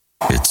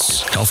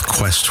It's Health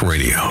Quest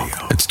Radio.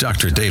 It's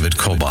Dr. David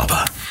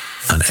Kolbaba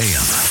on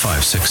AM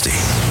 560.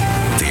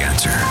 The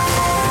Answer.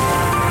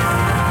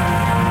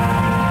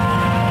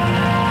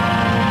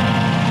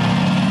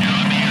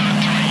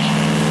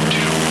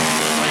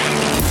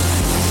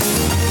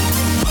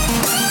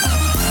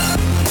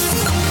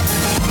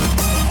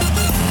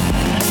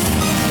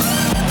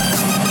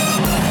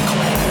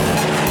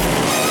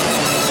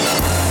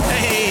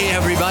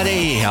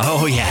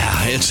 Oh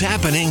yeah, it's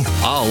happening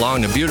all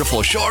along the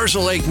beautiful shores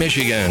of Lake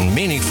Michigan.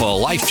 Meaningful,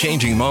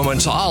 life-changing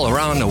moments all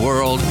around the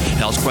world.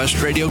 Health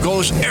Quest Radio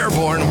goes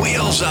airborne,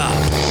 wheels up.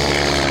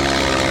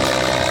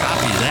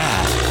 Copy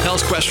that.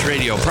 Health Quest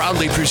Radio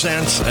proudly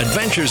presents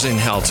Adventures in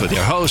Health with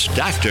your host,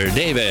 Dr.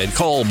 David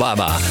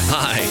Kolbaba.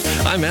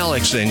 Hi, I'm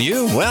Alex, and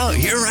you? Well,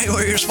 you're right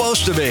where you're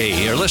supposed to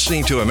be. You're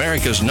listening to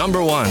America's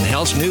 #1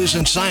 health news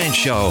and science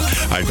show.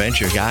 Our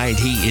adventure guide,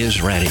 he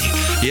is ready.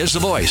 He is the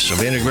voice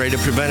of integrated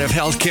preventive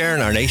health care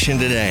in our nation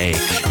today.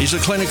 He's the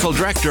clinical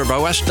director of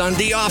our West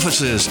Dundee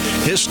offices.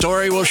 His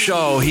story will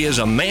show he is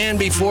a man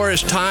before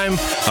his time,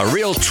 a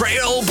real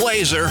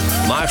trailblazer.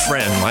 My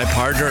friend, my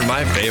partner, and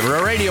my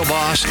favorite radio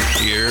boss.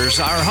 Here's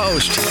our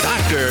host,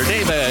 Dr.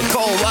 David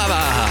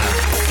Kolbaba.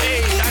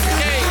 Hey, Dr.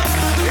 K.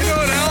 How you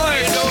doing,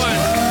 Alex? How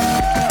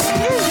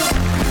you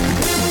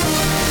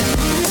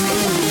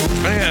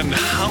doing? Man,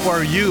 how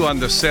are you on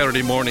this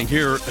Saturday morning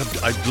here?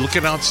 I'm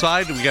looking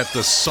outside. We got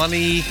the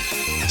sunny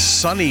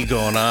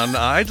going on.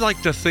 I'd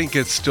like to think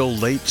it's still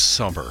late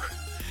summer.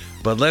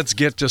 But let's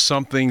get to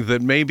something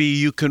that maybe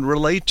you can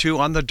relate to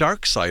on the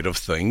dark side of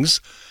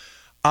things.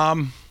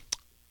 The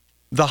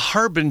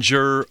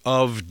Harbinger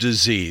of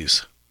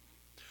Disease.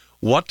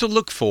 What to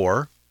look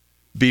for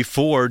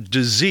before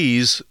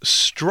disease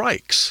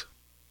strikes.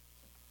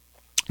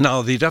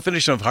 Now, the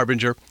definition of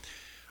Harbinger,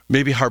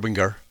 maybe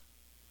Harbinger,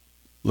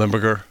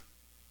 Limburger,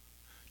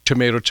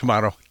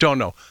 tomato, don't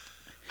know.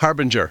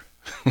 Harbinger.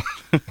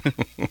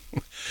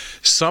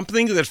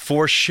 Something that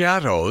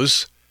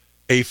foreshadows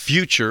a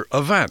future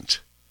event.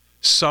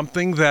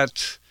 Something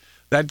that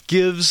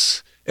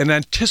gives an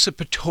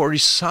anticipatory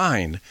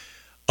sign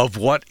of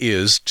what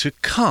is to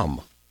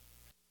come.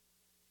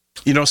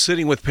 You know,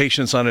 sitting with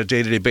patients on a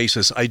day-to-day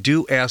basis, I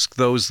do ask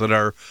those that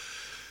are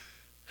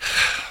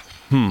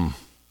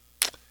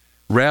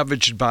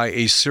ravaged by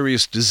a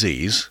serious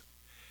disease.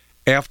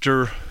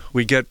 After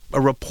we get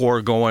a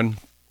rapport going,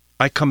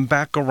 I come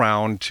back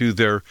around to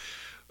their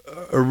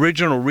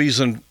original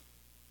reason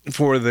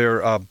for their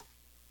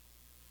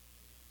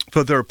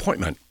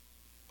appointment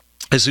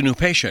as a new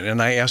patient,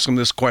 and I ask them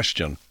this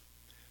question.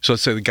 So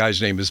let's say the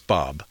guy's name is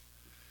Bob.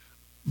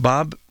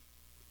 Bob,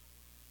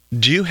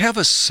 do you have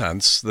a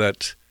sense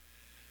that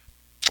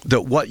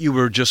what you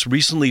were just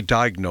recently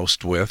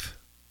diagnosed with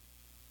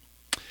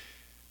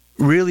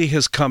really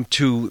has come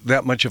to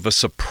that much of a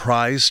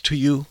surprise to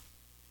you?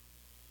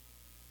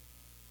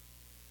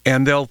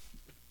 And they'll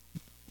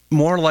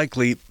more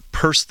likely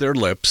purse their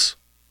lips,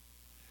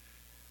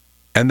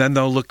 and then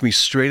they'll look me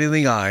straight in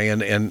the eye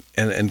and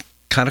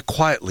kind of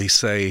quietly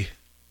say,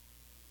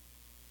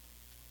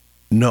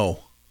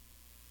 no.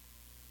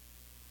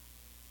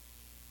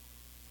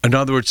 In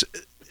other words,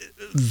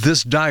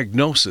 this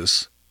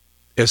diagnosis,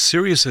 as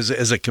serious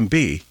as it can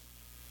be,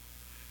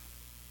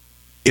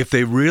 if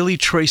they really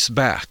trace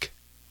back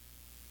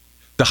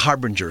the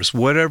harbingers,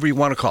 whatever you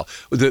want to call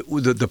it,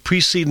 the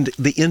preceding,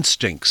 the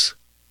instincts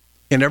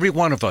in every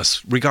one of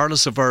us,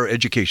 regardless of our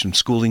education,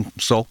 schooling,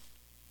 so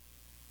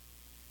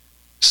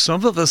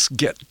some of us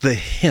get the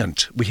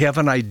hint, we have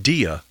an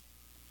idea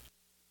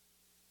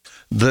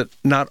that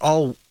not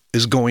all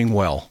is going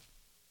well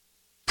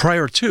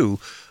prior to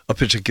a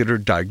particular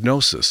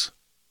diagnosis.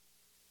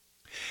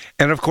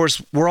 And of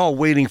course, we're all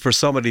waiting for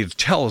somebody to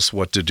tell us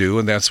what to do,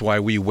 and that's why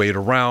we wait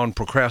around,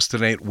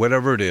 procrastinate,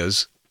 whatever it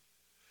is.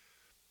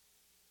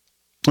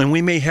 And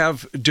we may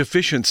have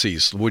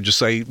deficiencies, would you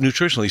say,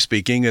 nutritionally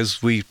speaking,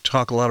 as we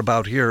talk a lot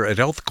about here at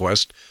Health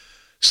Quest,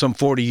 some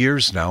 40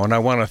 years now. And I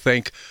want to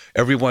thank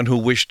everyone who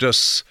wished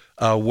us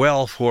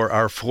well for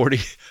our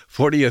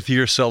 40th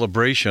year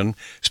celebration,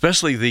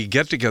 especially the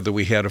get-together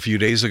we had a few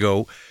days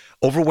ago.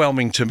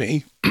 Overwhelming to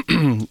me.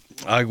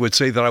 I would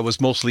say that I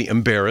was mostly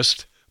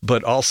embarrassed,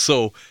 but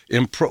also,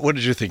 what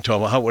did you think,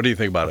 Tom? What do you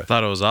think about it? I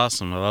thought it was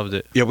awesome. I loved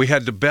it. Yeah, we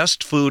had the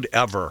best food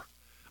ever.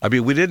 I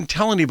mean, we didn't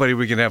tell anybody we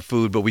were going to have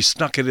food, but we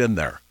snuck it in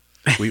there.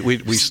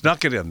 We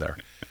snuck it in there.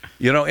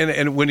 You know,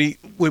 and when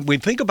we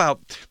think about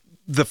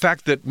the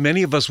fact that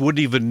many of us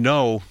wouldn't even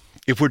know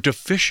if we're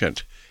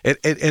deficient at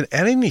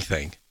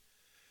anything,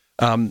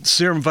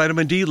 serum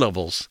vitamin D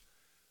levels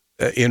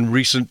in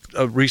recent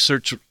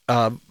research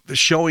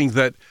showing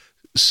that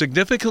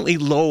significantly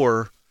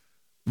lower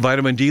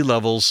vitamin D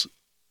levels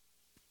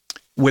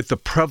with the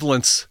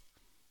prevalence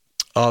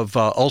of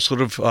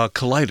ulcerative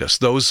colitis.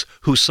 Those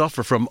who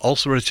suffer from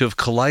ulcerative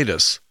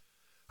colitis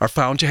are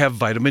found to have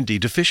vitamin D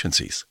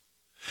deficiencies.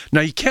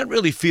 Now, you can't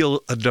really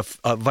feel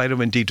a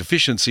vitamin D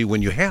deficiency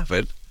when you have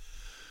it,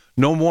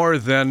 no more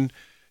than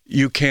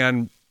you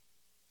can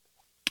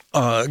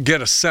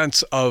get a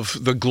sense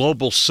of the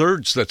global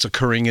surge that's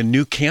occurring in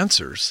new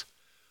cancers.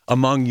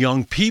 among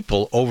young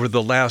people over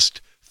the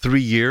last 3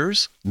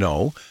 years?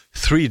 No,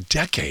 3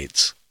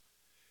 decades.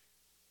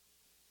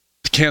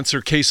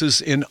 Cancer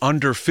cases in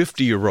under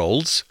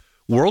 50-year-olds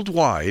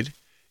worldwide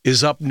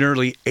is up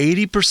nearly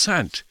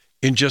 80%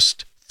 in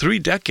just 3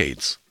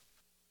 decades.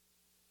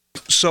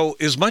 So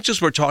as much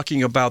as we're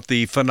talking about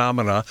the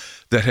phenomena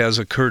that has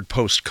occurred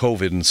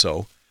post-COVID and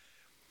so,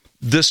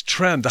 this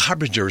trend, the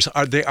harbingers,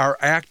 they are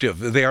active.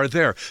 They are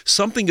there.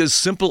 Something as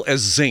simple as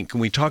zinc,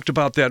 and we talked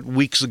about that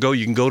weeks ago.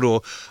 You can go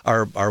to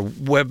our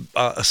web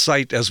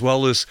site as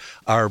well as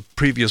our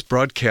previous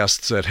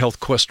broadcasts at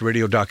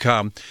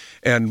healthquestradio.com,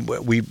 and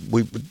we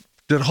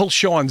did a whole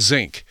show on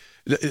zinc.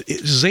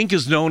 Zinc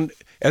is known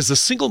as the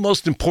single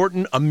most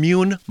important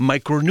immune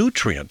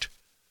micronutrient.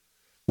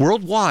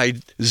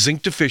 Worldwide,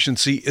 zinc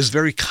deficiency is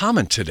very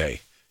common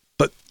today,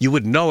 but you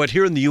wouldn't know it.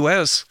 Here in the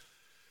U.S.,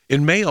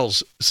 in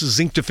males,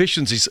 zinc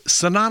deficiency is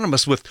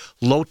synonymous with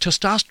low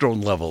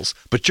testosterone levels,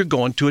 but you're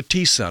going to a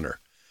T center.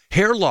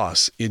 Hair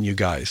loss in you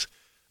guys,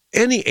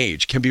 any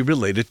age, can be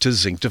related to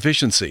zinc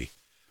deficiency.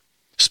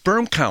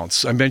 Sperm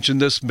counts, I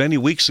mentioned this many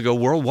weeks ago,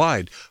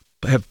 worldwide,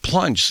 have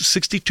plunged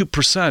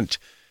 62%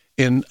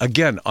 in,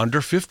 again,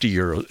 under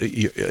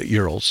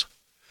 50-year-olds.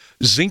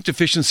 Zinc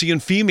deficiency in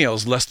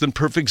females, less than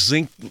perfect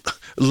zinc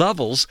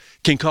levels,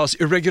 can cause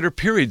irregular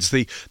periods,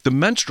 the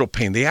menstrual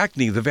pain, the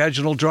acne, the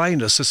vaginal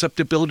dryness,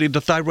 susceptibility to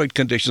thyroid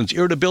conditions,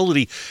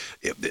 irritability,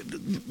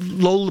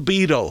 low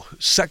libido,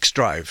 sex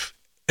drive,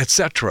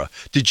 etc.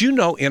 Did you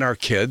know in our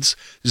kids,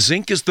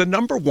 zinc is the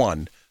number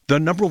one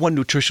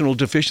nutritional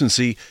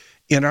deficiency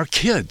in our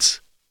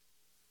kids?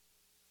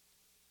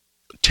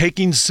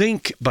 Taking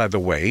zinc, by the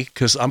way,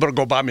 because I'm going to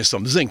go buy me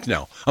some zinc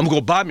now. I'm going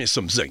to go buy me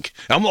some zinc.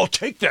 I'm going to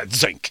take that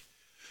zinc.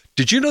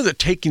 Did you know that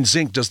taking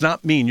zinc does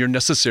not mean you're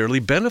necessarily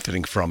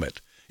benefiting from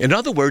it? In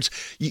other words,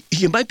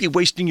 you might be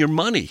wasting your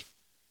money.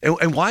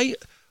 And why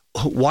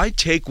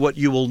take what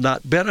you will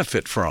not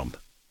benefit from?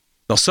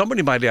 Now,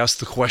 somebody might ask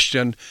the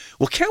question,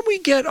 well, can we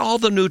get all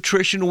the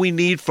nutrition we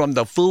need from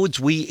the foods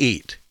we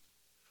eat?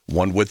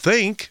 One would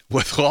think,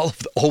 with all of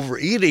the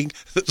overeating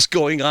that's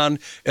going on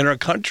in our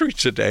country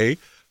today,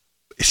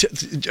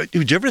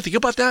 did you ever think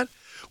about that?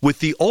 With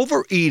the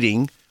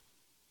overeating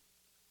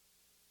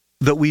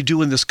that we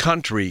do in this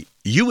country,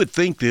 you would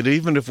think that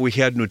even if we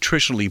had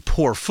nutritionally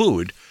poor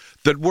food,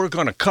 that we're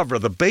going to cover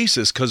the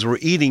basis because we're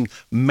eating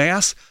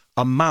mass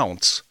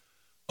amounts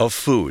of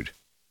food.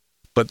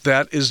 But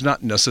that is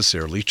not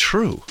necessarily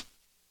true.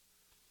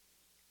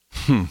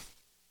 Now,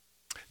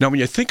 when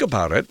you think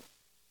about it,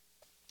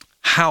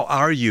 how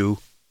are you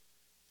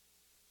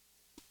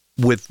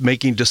with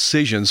making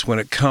decisions when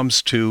it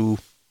comes to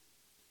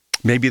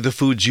maybe the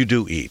foods you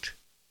do eat?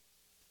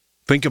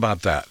 Think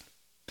about that.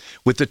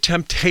 With the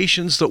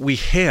temptations that we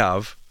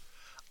have,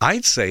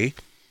 I'd say,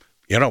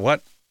 you know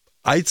what?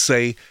 I'd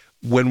say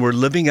when we're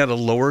living at a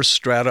lower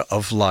strata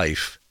of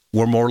life,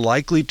 we're more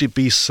likely to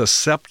be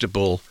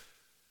susceptible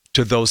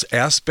to those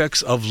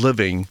aspects of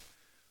living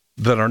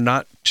that are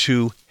not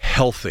too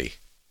healthy.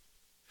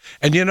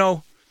 And you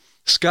know,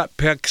 Scott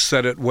Peck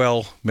said it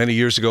well many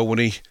years ago when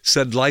he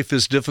said life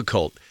is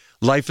difficult.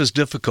 Life is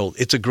difficult.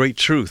 It's a great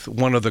truth,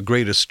 one of the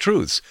greatest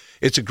truths.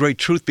 It's a great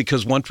truth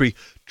because once we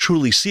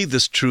truly see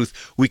this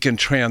truth, we can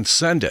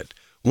transcend it.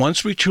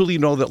 Once we truly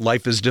know that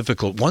life is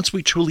difficult, once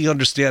we truly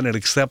understand and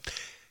accept,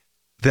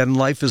 then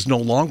life is no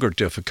longer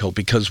difficult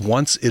because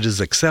once it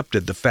is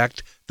accepted, the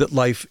fact that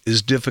life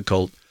is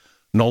difficult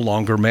no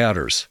longer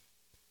matters.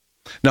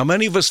 Now,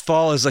 many of us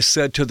fall, as I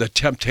said, to the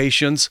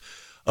temptations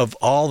of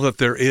all that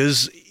there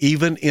is,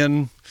 even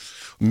in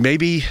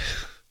maybe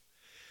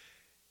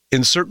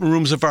in certain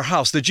rooms of our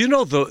house. Did you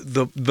know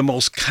the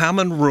most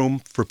common room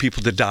for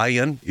people to die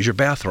in is your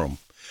bathroom?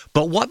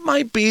 But what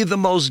might be the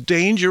most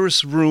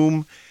dangerous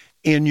room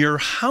in your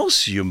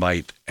house, you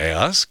might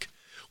ask?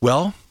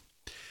 Well,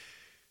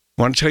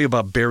 I want to tell you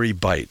about Berry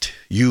Bite.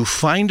 You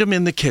find them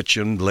in the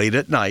kitchen late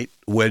at night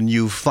when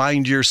you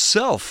find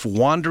yourself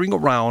wandering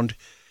around,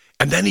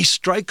 and then he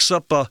strikes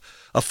up a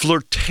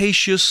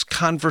flirtatious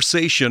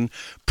conversation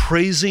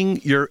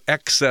praising your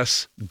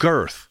excess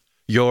girth,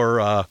 your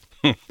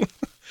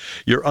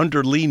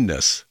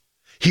underleanness.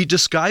 He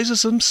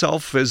disguises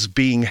himself as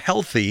being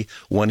healthy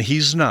when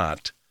he's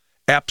not.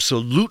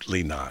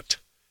 Absolutely not.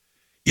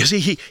 You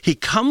see, he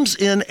comes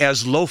in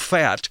as low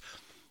fat,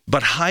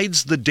 but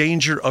hides the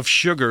danger of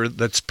sugar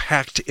that's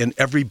packed in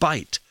every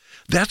bite.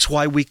 That's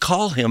why we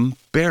call him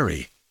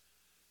Berry.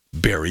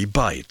 Berry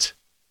Bite.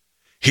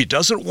 He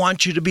doesn't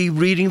want you to be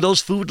reading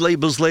those food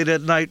labels late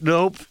at night.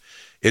 Nope.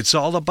 It's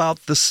all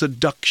about the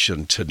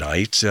seduction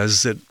tonight,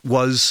 as it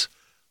was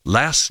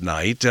last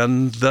night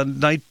and the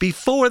night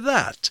before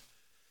that.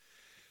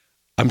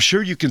 I'm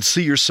sure you can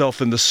see yourself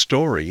in the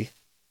story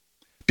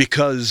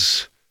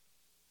because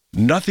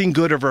nothing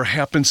good ever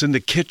happens in the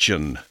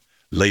kitchen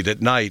late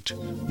at night.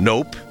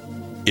 Nope.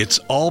 It's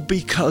all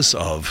because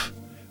of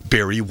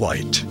Berry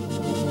White.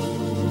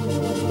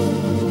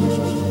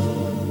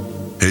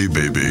 Hey,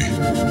 baby.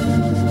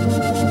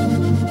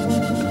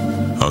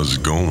 How's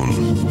it going?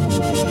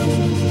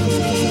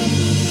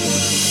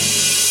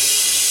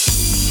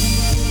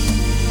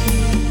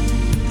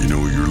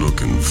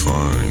 can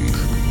find.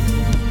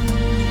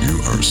 You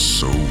are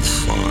so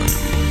fine.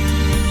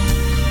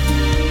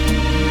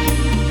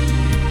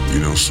 You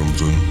know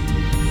something?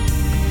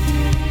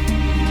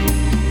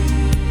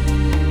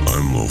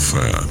 I'm low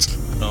fat.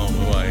 Oh,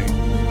 boy.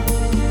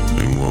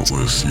 And what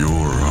with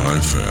your high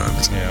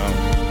fat, Yeah.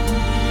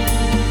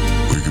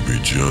 we could be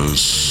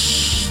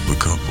just the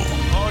couple.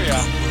 Oh,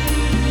 yeah.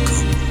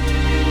 Couple.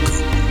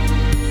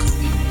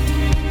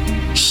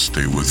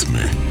 Stay with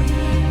me.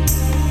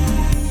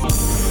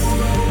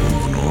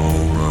 Moving all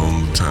around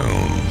the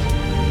town,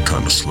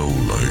 kinda slow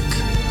like.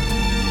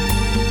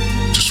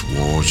 Just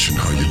watching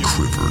how you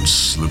quiver and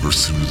sliver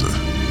through the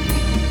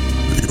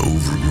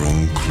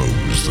overgrown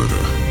clothes that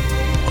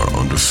are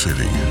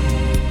underfitting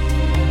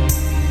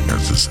at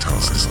this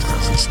time.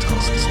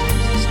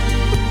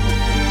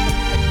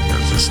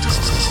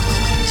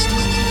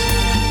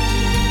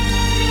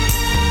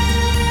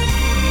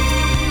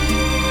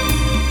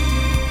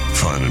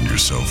 Finding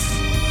yourself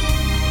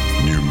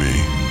near me,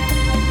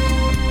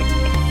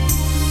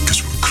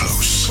 'cause we're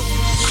close,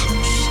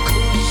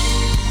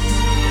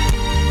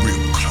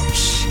 real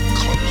close.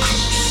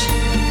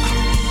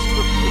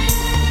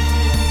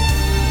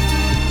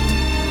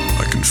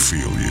 I can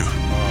feel you.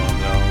 Oh,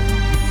 no.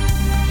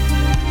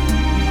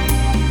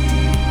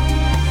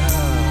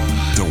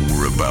 Don't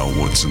worry about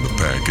what's in the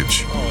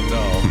package. Oh,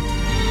 no.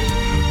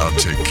 I'll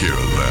take care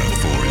of that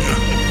for you.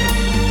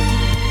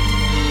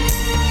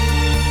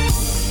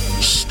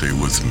 Stay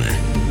with me.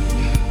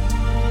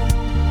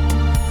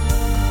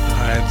 All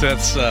right,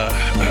 that's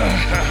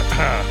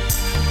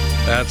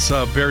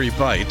Barry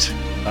Bite.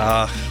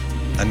 I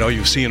know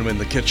you've seen him in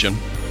the kitchen.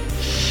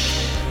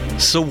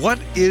 So what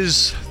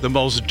is the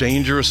most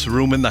dangerous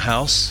room in the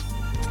house?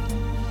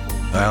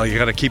 Well, you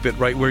got to keep it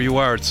right where you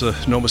are. It's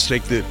no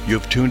mistake that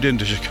you've tuned in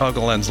to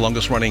Chicagoland's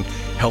longest-running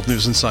health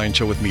news and science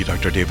show with me,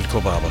 Dr. David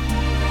Kolbaba.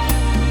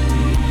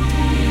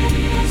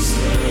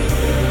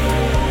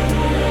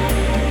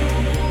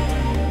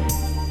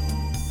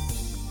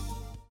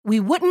 We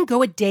wouldn't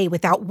go a day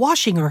without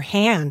washing our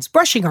hands,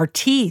 brushing our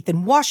teeth,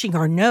 and washing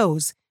our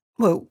nose.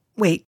 Whoa,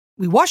 wait,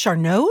 we wash our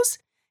nose?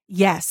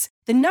 Yes,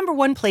 the number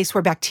one place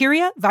where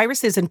bacteria,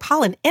 viruses, and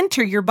pollen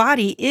enter your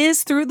body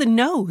is through the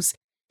nose.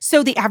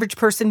 So the average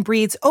person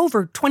breathes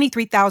over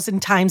 23,000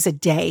 times a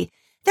day.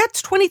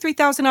 That's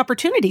 23,000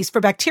 opportunities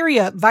for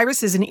bacteria,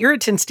 viruses, and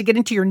irritants to get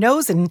into your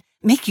nose and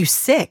make you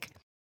sick.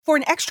 For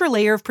an extra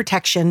layer of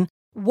protection,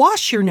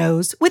 wash your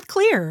nose with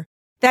Xlear.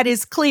 That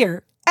is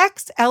Xlear,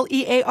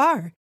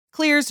 Xlear.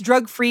 Xlear's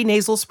drug-free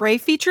nasal spray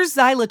features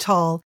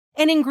xylitol,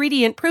 an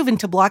ingredient proven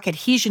to block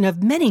adhesion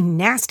of many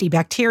nasty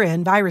bacteria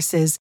and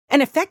viruses,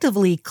 and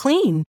effectively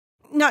clean.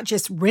 Not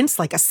just rinse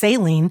like a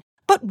saline,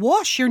 but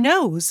wash your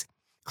nose.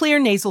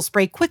 Xlear nasal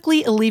spray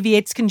quickly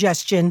alleviates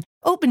congestion,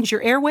 opens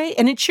your airway,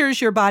 and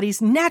ensures your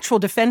body's natural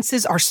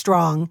defenses are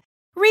strong.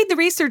 Read the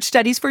research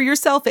studies for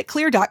yourself at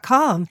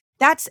Xlear.com.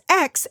 That's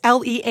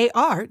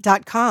Xlear.com.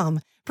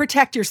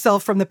 Protect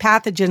yourself from the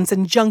pathogens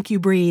and junk you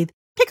breathe.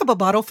 Pick up a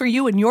bottle for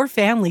you and your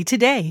family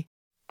today.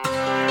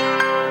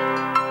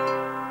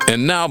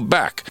 And now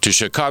back to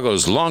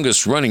Chicago's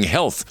longest-running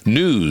health,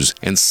 news,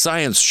 and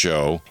science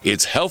show.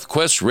 It's Health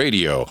Quest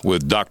Radio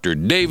with Dr.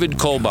 David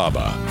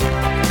Kolbaba.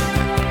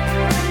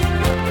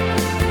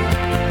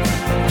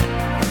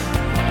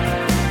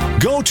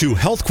 Go to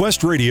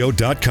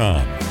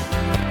healthquestradio.com.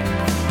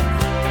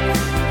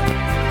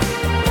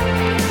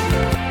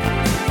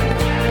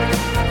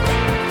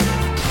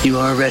 You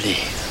are ready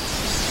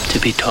to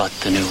be taught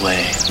the new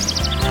way.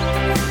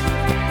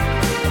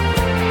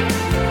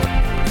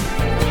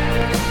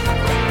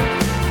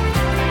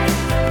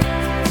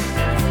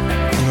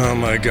 Oh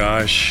my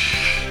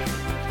gosh.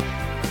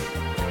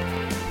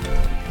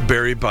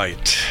 Barry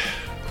Bite.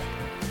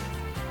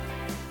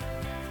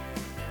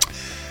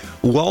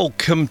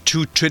 Welcome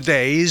to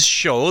today's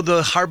show,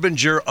 the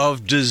Harbinger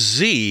of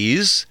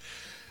Disease.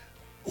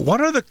 What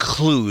are the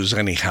clues,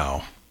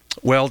 anyhow?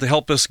 Well, to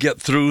help us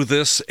get through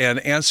this and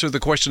answer the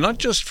question, not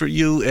just for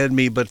you and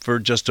me, but for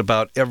just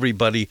about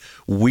everybody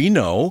we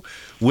know.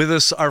 With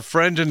us, our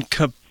friend and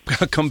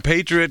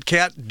compatriot,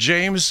 Kat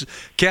James.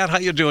 Kat, how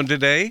you doing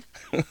today?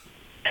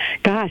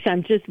 Gosh,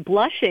 I'm just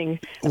blushing.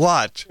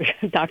 What?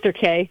 Dr.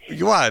 K.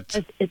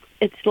 What?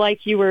 It's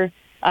like you were,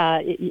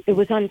 it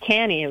was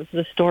uncanny. It was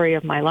the story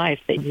of my life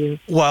that you...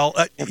 Well,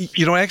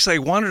 actually, I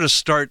wanted to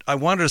start, so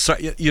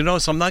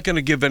I'm not going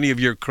to give any of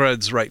your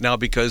creds right now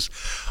because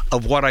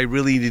of what I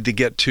really need to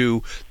get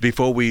to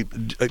before we,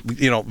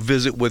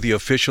 visit with you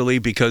officially,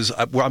 because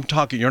I'm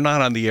talking, you're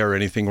not on the air or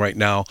anything right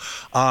now.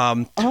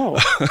 You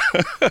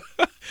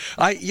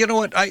know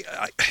what,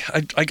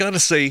 I got to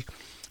say,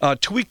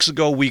 2 weeks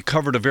ago, we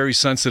covered a very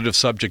sensitive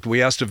subject.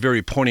 We asked a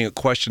very poignant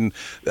question,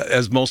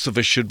 as most of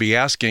us should be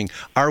asking.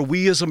 Are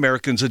we as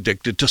Americans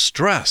addicted to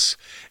stress?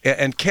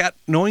 And Kat,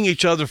 knowing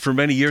each other for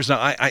many years now,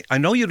 I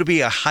know you to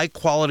be a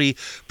high-quality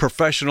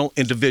professional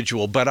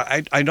individual, but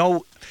I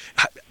know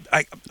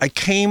I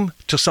came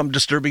to some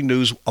disturbing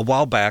news a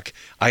while back.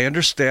 I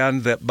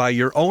understand that by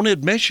your own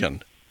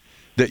admission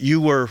that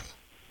you were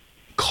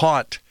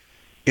caught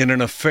in an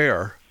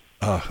affair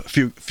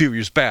few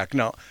years back.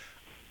 Now,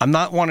 I'm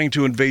not wanting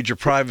to invade your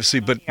privacy,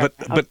 but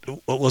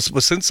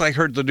since I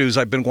heard the news,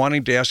 I've been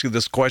wanting to ask you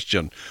this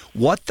question: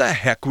 what the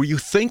heck were you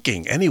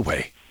thinking,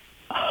 anyway?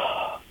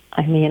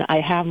 I mean,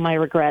 I have my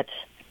regrets.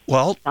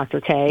 Well,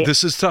 Dr. K.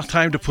 This is tough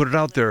time to put it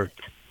out there.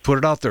 Put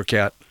it out there,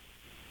 Kat.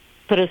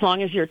 But as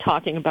long as you're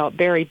talking about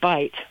Barry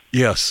Bite.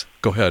 Yes,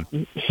 go ahead.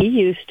 He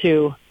used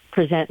to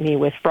present me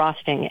with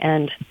frosting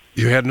and...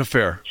 You had an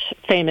affair.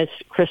 Famous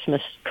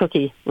Christmas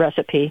cookie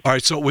recipe. All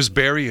right, so it was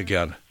Barry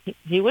again.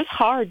 He was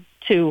hard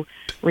to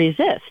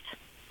resist.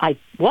 I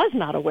was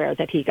not aware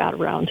that he got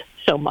around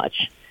so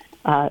much,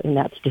 and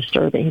that's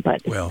disturbing.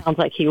 But it sounds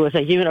like he was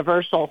a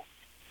universal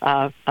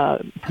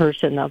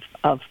person of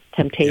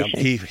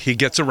temptation. Yeah, he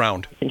gets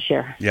around. Can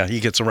share. Yeah, he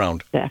gets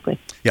around. Exactly.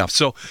 Yeah.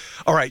 So,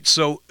 all right.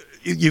 So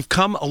you've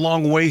come a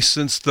long way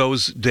since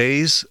those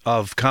days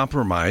of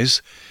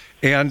compromise.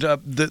 And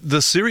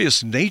the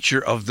serious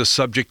nature of the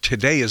subject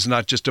today is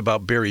not just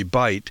about Barry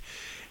Bite,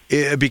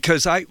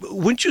 because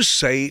wouldn't you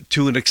say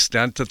to an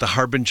extent that the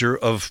harbinger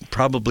of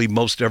probably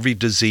most every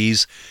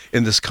disease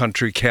in this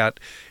country, Kat,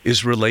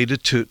 is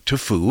related to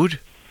food?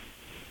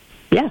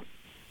 Yeah,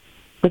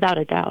 without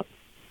a doubt.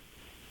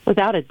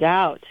 Without a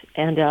doubt.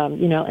 And,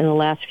 in the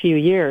last few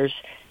years,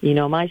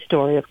 my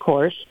story, of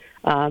course,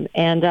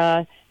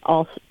 and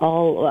all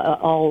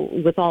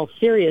with all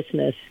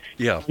seriousness,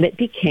 it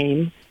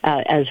became...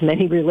 as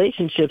many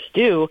relationships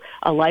do,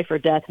 a life or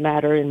death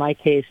matter. In my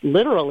case,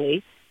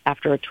 literally,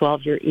 after a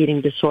 12-year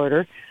eating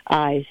disorder,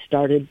 I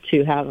started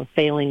to have a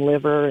failing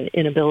liver,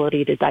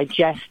 inability to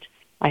digest.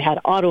 I had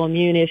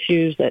autoimmune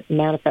issues that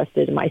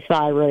manifested in my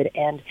thyroid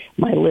and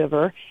my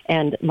liver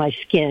and my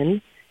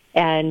skin.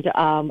 And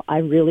I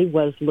really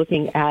was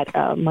looking at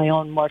my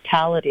own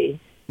mortality.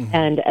 Mm-hmm.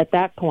 And at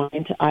that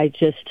point, I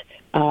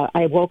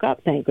woke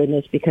up, thank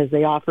goodness, because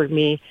they offered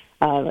me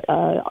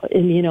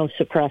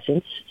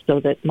immunosuppressants so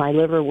that my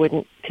liver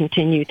wouldn't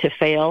continue to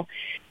fail.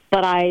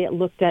 But I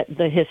looked at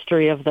the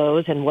history of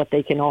those and what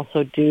they can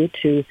also do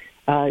to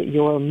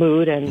your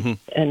mood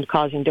and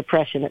causing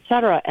depression, et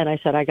cetera. And I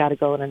said, I got to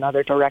go in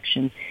another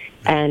direction.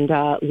 And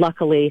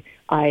luckily,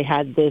 I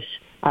had this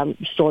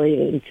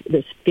story,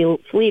 this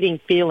fleeting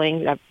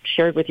feeling I've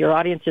shared with your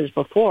audiences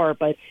before,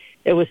 but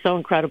it was so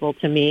incredible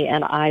to me.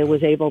 And I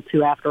was able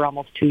to, after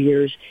almost 2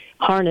 years,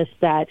 harness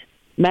that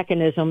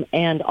mechanism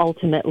and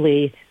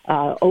ultimately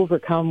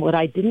overcome what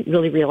I didn't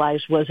really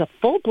realize was a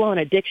full-blown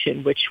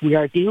addiction, which we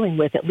are dealing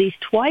with at least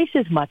twice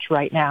as much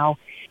right now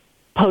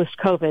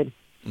post-COVID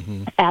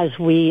as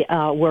we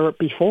were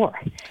before,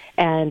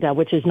 and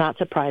which is not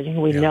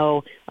surprising. We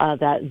know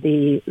that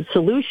the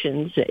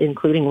solutions,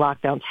 including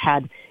lockdowns,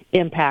 had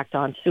impact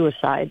on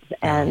suicides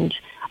and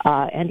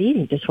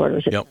eating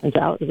disorders, it turns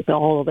out, with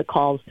all of the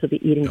calls to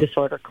the eating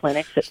disorder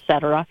clinics, et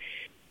cetera.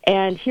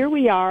 And here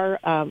we are,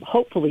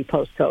 hopefully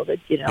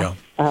post-COVID,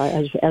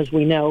 as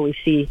we know, we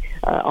see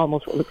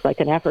almost what looks like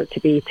an effort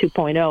to be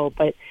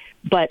 2.0,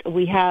 but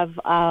we have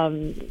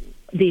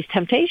these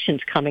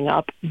temptations coming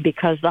up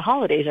because the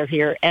holidays are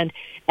here. And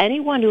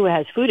anyone who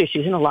has food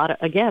issues, and a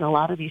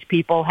lot of these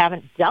people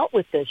haven't dealt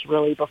with this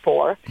really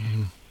before,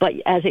 but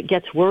as it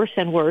gets worse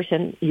and worse,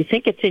 and you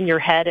think it's in your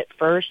head at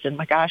first, and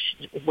my gosh,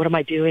 what am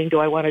I doing? Do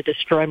I want to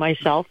destroy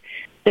myself?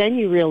 Then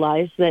you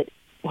realize that,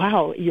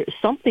 wow,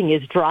 something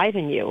is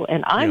driving you.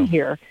 And I'm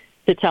here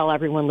to tell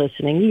everyone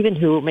listening, even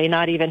who may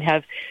not even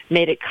have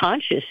made it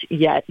conscious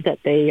yet, that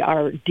they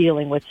are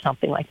dealing with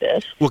something like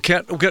this. Well,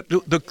 Kat,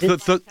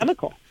 the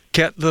chemical.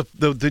 Kat,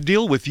 the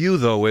deal with you,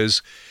 though,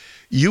 is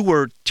you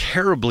were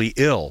terribly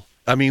ill.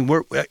 I mean,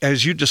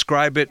 as you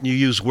describe it, and you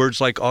use words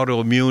like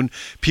autoimmune,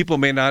 people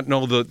may not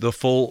know the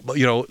full,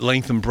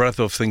 length and breadth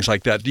of things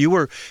like that. You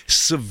were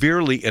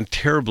severely and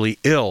terribly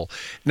ill.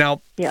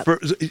 Now,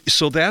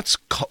 so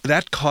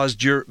that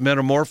caused your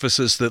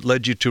metamorphosis that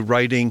led you to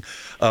writing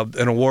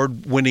an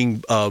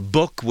award-winning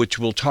book, which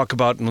we'll talk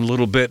about in a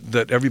little bit,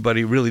 that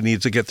everybody really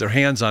needs to get their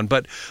hands on.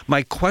 But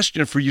my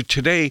question for you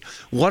today,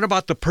 what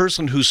about the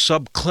person who's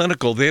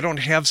subclinical? They don't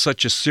have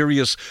such a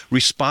serious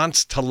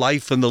response to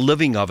life and the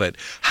living of it.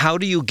 How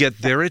do you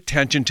get their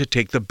attention to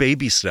take the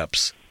baby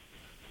steps?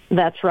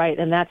 That's right.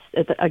 And that's,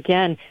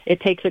 again,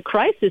 it takes a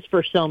crisis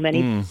for so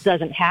many. It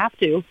doesn't have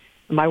to.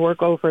 My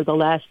work over the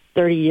last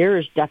 30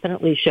 years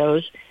definitely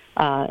shows,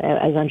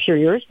 as I'm sure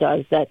yours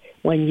does, that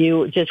when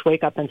you just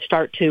wake up and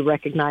start to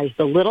recognize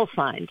the little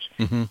signs,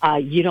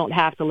 you don't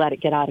have to let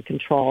it get out of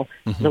control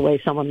the way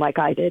someone like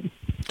I did.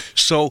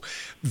 So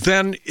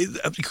then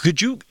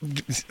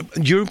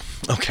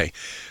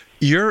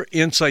your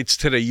insights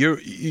today,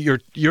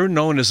 you're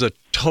known as a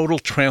total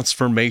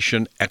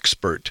transformation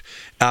expert.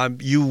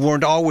 You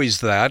weren't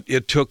always that.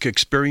 It took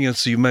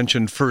experience you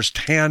mentioned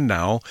firsthand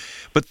now.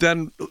 But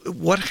then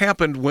what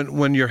happened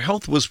when your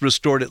health was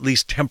restored, at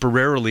least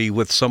temporarily,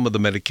 with some of the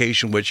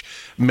medication, which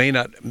may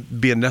not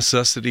be a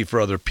necessity for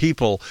other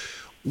people?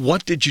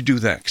 What did you do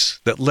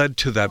next that led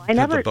to that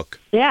the book?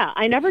 Yeah,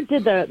 I never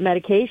did the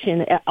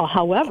medication.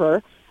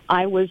 However,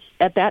 I was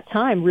at that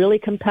time really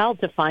compelled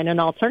to find an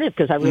alternative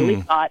because I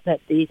really thought that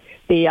the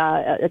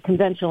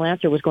conventional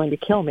answer was going to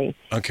kill me.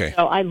 Okay.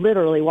 So I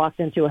literally walked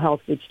into a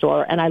health food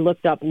store and I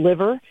looked up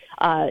liver,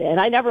 and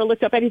I never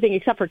looked up anything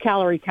except for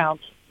calorie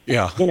counts.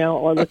 Yeah.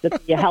 Or looked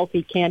at the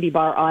healthy candy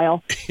bar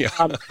aisle,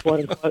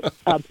 quote unquote.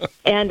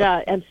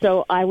 And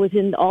so I was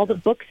in all the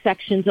book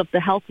sections of the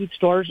health food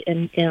stores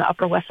in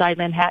Upper West Side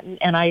Manhattan,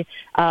 and I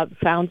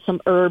found some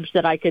herbs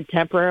that I could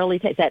temporarily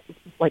take, that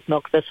like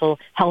milk thistle,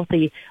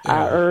 healthy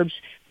herbs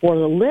for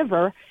the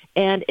liver.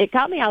 And it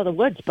got me out of the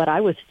woods, but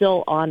I was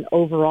still on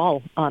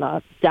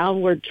a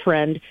downward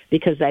trend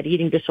because that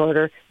eating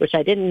disorder, which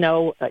I didn't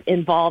know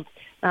involved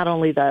not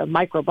only the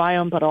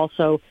microbiome, but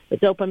also the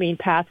dopamine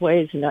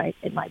pathways in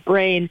my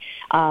brain,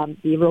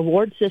 the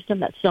reward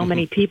system that so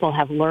many people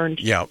have learned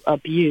to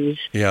abuse.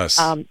 Yes.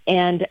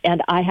 And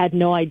I had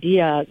no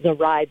idea the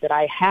ride that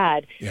I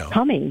had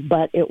coming,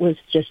 but it was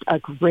just a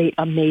great,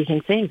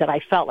 amazing thing that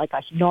I felt like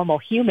a normal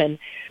human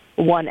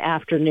one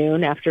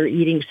afternoon after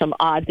eating some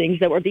odd things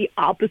that were the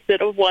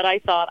opposite of what I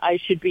thought I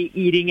should be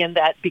eating in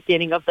that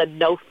beginning of the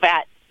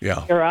no-fat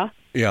era.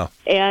 Yeah.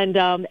 And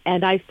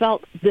I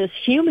felt this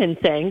human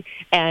thing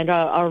and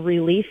a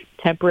relief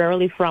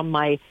temporarily from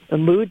my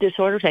mood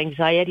disorders,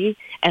 anxiety,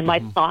 and my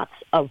thoughts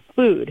of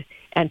food.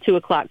 And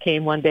 2:00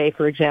 came one day,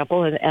 for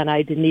example, and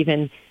I didn't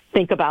even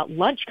think about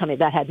lunch coming.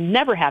 That had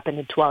never happened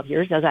in 12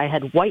 years, as I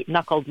had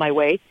white-knuckled my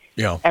way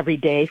every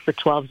day for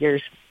 12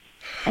 years.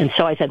 And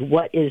so I said,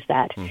 what is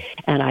that?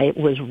 And I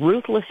was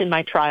ruthless in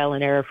my trial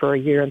and error for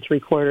 1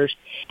 3/4 years.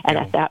 And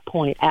at that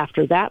point,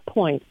 after that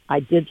point, I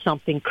did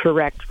something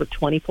correct for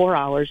 24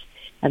 hours.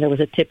 And there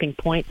was a tipping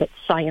point that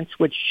science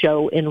would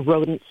show in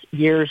rodents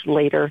years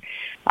later,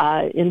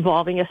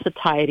 involving a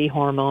satiety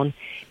hormone.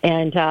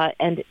 And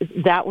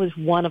that was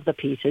one of the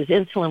pieces.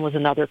 Insulin was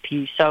another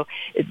piece. So,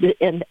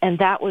 and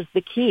that was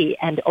the key.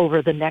 And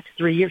over the next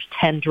 3 years,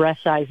 10 dress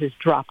sizes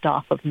dropped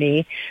off of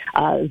me.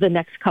 The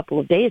next couple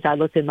of days, I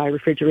looked in my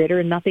refrigerator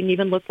and nothing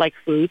even looked like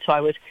food. So I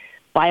was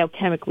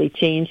biochemically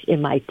changed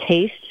in my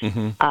taste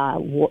and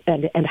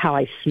how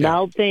I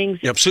smelled things.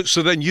 Yep.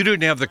 So then you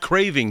didn't have the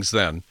cravings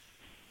then.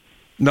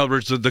 In other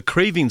words, the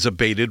cravings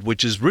abated,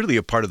 which is really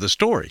a part of the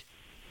story.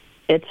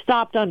 It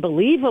stopped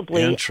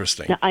unbelievably.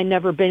 Interesting. I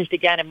never binged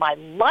again in my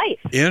life.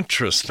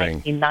 Interesting.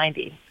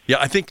 1990. Yeah,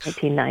 I think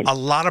a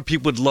lot of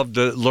people would love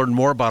to learn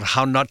more about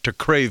how not to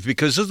crave,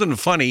 because isn't it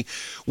funny?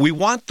 We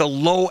want the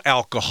low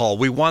alcohol.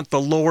 We want the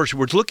lower.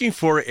 We're looking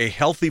for a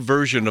healthy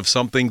version of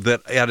something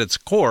that at its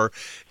core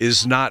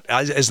is not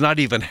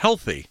even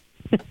healthy.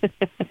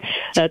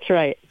 That's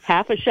right.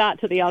 Half a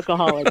shot to the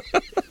alcoholic.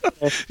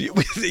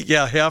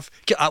 Yeah, half.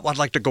 I'd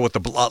like to go with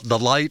the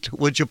light,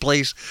 would you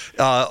please?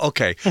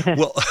 Okay.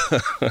 Well,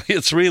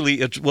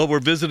 we're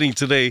visiting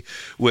today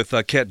with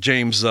Kat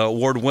James,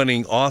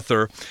 award-winning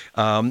author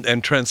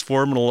and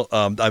transformational,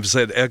 I've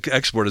said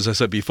expert, as I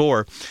said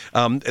before,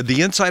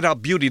 the Inside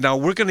Out Beauty. Now,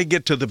 we're going to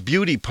get to the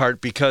beauty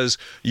part because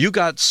you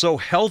got so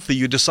healthy,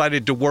 you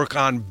decided to work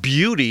on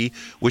beauty,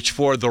 which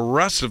for the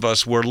rest of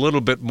us, we're a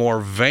little bit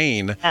more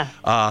vain.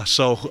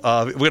 So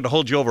we're going to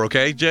hold you over,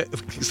 okay?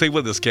 Stay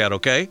with us, Kat,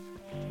 okay?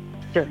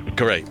 Sure.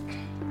 Great.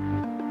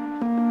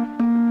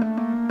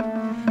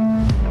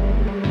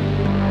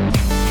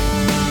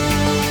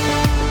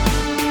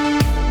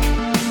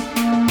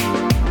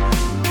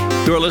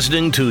 You're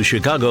listening to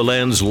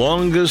Chicagoland's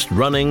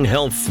longest-running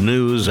health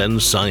news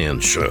and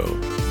science show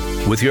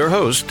with your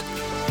host,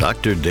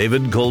 Dr.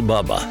 David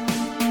Kolbaba.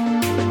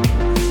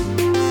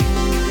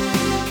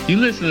 You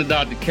listen to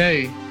Dr.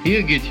 K,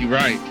 he'll get you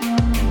right.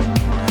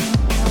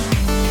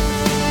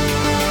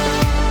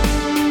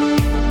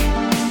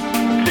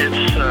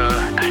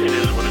 It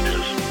is what it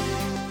is.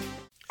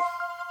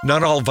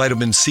 Not all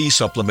vitamin C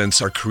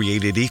supplements are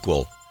created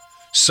equal.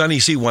 Sunny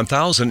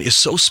C1000 is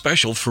so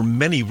special for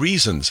many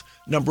reasons.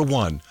 Number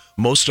one,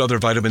 most other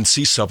vitamin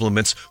C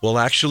supplements will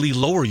actually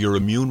lower your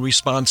immune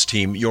response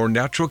team, your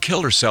natural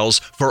killer cells,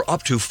 for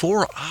up to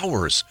 4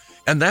 hours.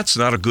 And that's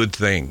not a good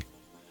thing.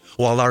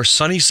 While our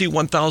Sunny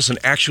C1000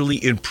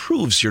 actually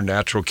improves your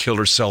natural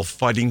killer cell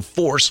fighting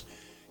force,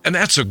 and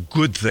that's a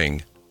good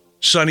thing.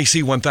 Sunny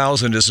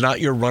C1000 is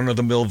not your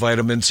run-of-the-mill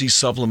vitamin C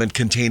supplement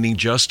containing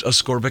just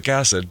ascorbic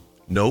acid.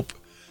 Nope.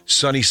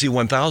 Sunny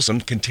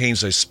C1000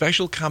 contains a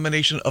special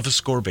combination of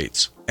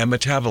ascorbates and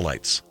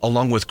metabolites,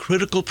 along with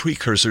critical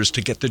precursors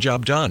to get the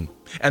job done.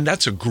 And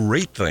that's a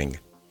great thing.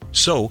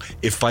 So,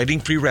 if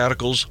fighting free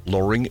radicals,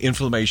 lowering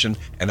inflammation,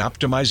 and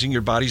optimizing your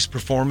body's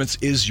performance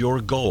is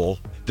your goal,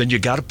 then you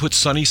got to put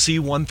Sunny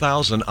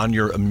C1000 on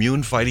your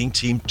immune fighting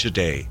team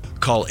today.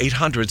 Call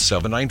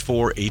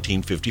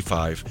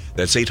 800-794-1855.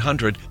 That's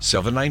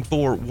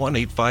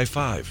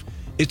 800-794-1855.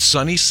 It's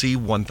Sunny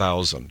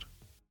C1000.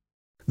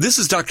 This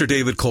is Dr.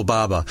 David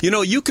Kolbaba. You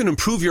know, you can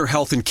improve your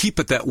health and keep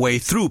it that way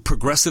through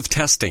progressive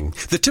testing.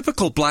 The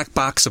typical black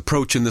box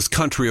approach in this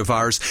country of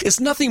ours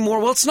is nothing more,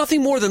 well, it's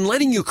nothing more than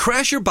letting you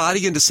crash your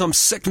body into some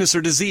sickness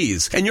or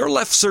disease, and you're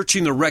left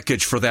searching the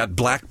wreckage for that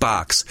black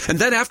box. And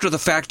then after the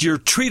fact, you're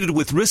treated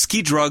with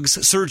risky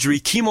drugs,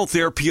 surgery,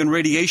 chemotherapy, and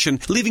radiation,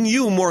 leaving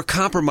you more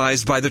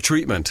compromised by the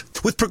treatment.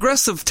 With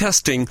progressive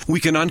testing, we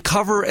can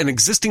uncover an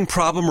existing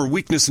problem or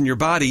weakness in your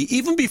body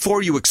even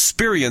before you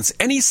experience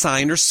any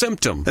sign or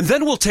symptom. And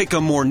then we'll take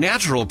a more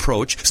natural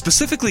approach,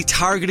 specifically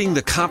targeting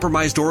the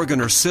compromised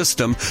organ or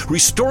system,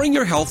 restoring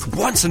your health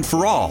once and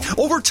for all.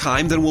 Over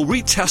time, then we'll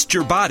retest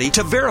your body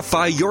to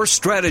verify your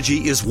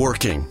strategy is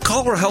working.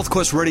 Call our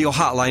HealthQuest radio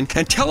hotline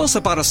and tell us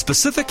about a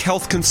specific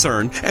health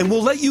concern, and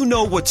we'll let you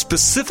know what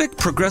specific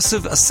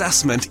progressive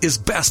assessment is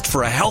best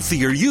for a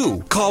healthier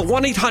you. Call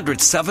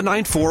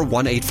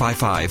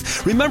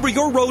 1-800-794-1855. Remember,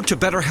 your road to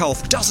better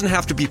health doesn't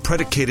have to be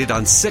predicated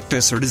on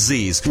sickness or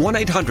disease.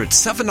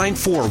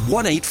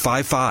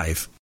 1-800-794-1855.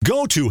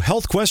 Go to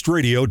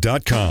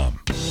healthquestradio.com.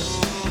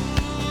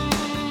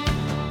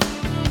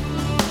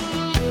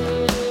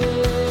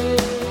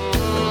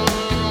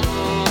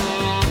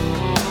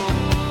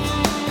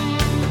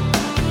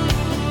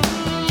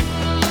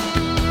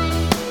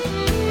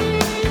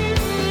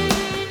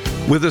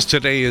 With us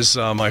today is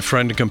my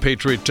friend and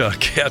compatriot,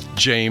 Kat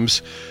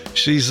James.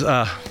 She's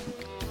an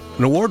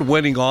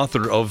award-winning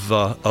author of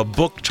a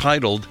book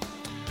titled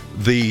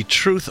The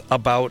Truth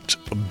About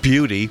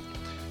Beauty.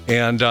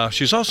 And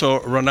she's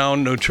also a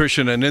renowned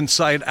nutrition and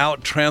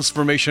inside-out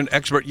transformation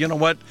expert. You know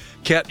what,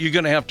 Kat, you're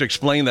going to have to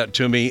explain that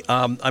to me.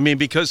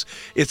 Because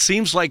it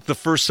seems like the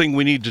first thing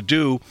we need to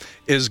do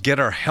is get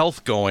our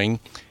health going,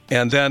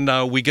 and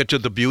then we get to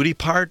the beauty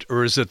part,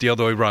 or is it the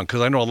other way around?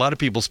 Because I know a lot of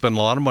people spend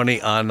a lot of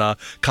money on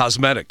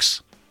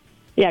cosmetics.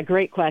 Yeah,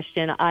 great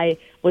question. I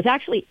was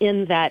actually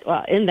in that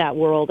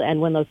world,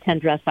 and when those 10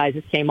 dress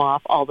sizes came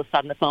off, all of a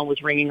sudden the phone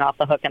was ringing off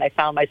the hook, and I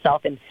found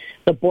myself in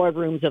the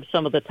boardrooms of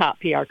some of the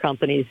top PR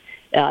companies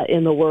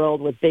in the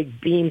world with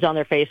big beams on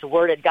their face.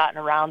 Word had gotten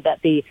around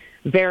that the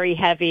very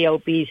heavy,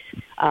 obese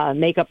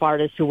makeup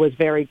artist who was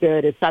very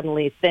good is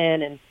suddenly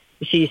thin, and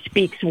she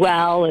speaks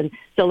well, and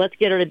so let's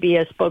get her to be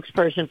a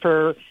spokesperson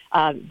for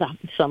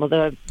some of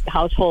the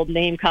household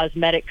name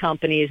cosmetic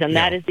companies, and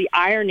that is the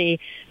irony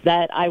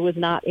that I was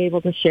not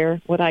able to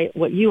share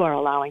what you are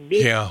allowing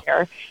me to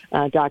share,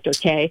 Dr.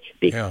 K,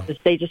 because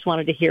they just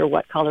wanted to hear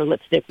what color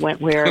lipstick went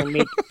where and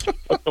me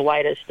look the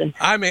whitest. And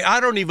I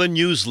don't even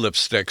use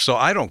lipstick, so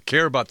I don't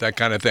care about that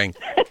kind of thing.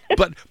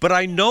 But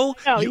I know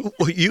you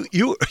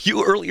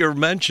earlier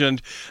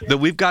mentioned that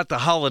we've got the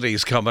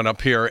holidays coming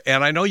up here,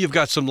 and I know you've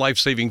got some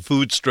life-saving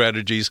food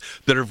strategies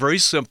that are very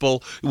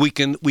simple. We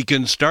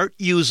can start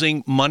using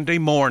Monday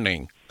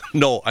morning.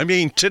 No, I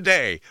mean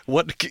today.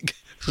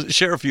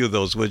 Share a few of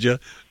those, would you?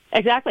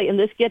 Exactly, and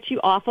this gets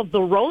you off of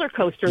the roller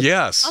coaster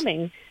that's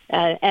coming.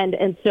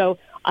 And so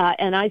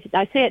I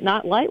say it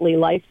not lightly,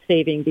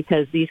 life-saving,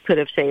 because these could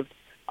have saved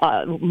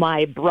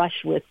my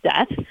brush with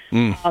death.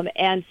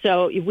 And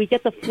so we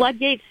get the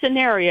floodgate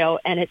scenario,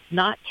 and it's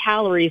not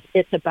calories,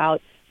 it's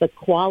about the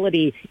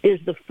quality. Is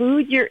the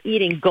food you're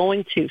eating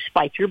going to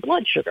spike your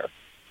blood sugar?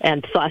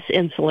 And thus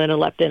insulin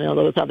and leptin and all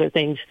those other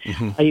things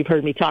you've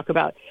heard me talk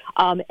about.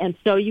 And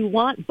so you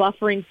want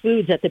buffering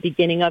foods at the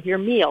beginning of your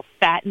meal,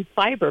 fat and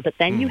fiber, but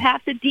then you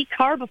have to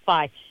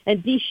decarbify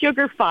and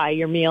desugarify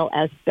your meal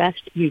as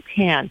best you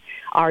can.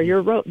 Are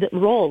your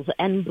rolls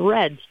and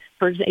breads,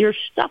 for example, your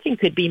stuffing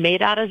could be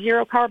made out of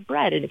zero-carb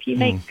bread. And if you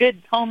make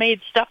good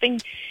homemade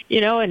stuffing,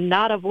 and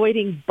not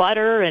avoiding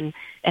butter and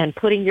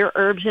putting your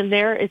herbs in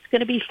there, it's going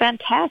to be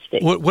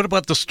fantastic. What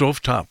about the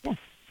stovetop? Yeah.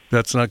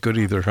 That's not good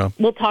either, huh?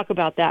 We'll talk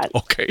about that.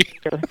 Okay.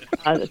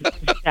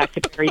 Back to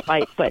Barry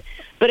White. But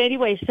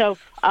anyway, so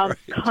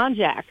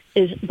konjac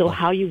is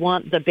how you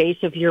want the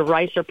base of your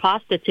rice or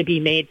pasta to be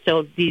made.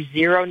 So the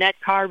zero net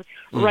carb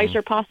rice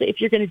or pasta,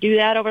 if you're going to do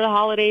that over the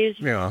holidays,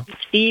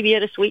 stevia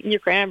to sweeten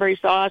your cranberry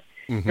sauce,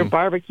 your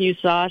barbecue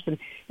sauce, and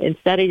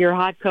instead of your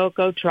hot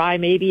cocoa, try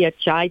maybe a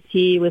chai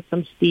tea with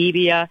some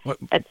stevia,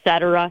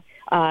 etc.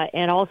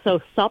 And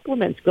also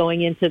supplements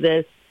going into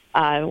this.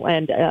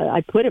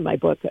 I put in my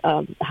book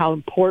how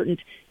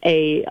important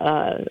a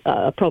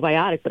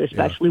probiotic, but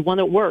especially one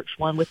that works,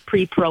 one with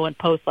pre, pro, and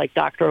post, like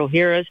Dr.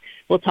 O'Hara's.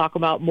 We'll talk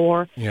about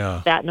more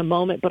that in a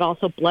moment, but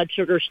also blood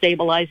sugar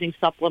stabilizing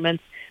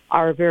supplements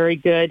are very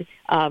good.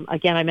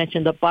 Again, I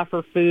mentioned the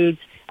buffer foods,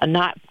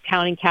 not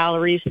counting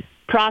calories.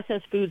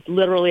 Processed foods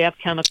literally have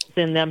chemicals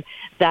in them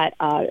that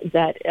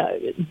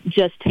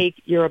just take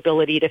your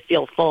ability to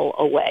feel full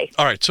away.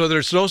 All right, so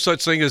there's no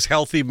such thing as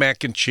healthy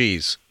mac and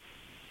cheese?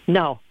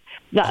 No.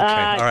 Okay.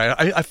 All right,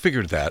 I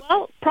figured that.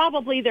 Well,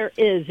 probably there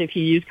is if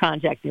you use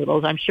konjac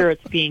noodles. I'm sure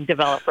it's being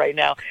developed right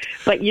now.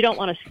 But you don't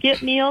want to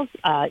skip meals.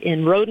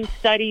 In rodent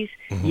studies,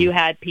 you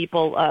had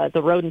people,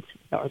 the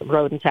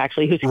rodents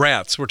actually.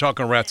 Rats. We're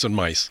talking rats and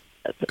mice.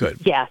 Good.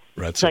 Yeah,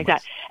 rats like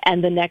that.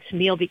 And the next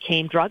meal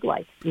became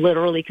drug-like.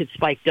 Literally could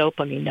spike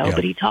dopamine.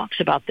 Nobody talks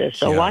about this.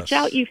 So watch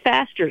out, you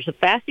fasters. The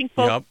fasting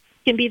folks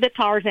can be the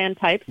Tarzan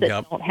types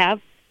that don't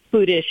have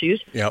food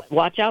issues. Yep.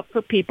 Watch out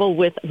for people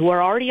who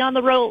are already on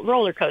the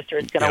roller coaster.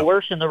 It's going to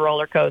worsen the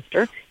roller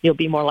coaster. You'll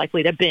be more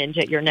likely to binge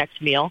at your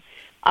next meal.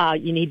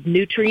 You need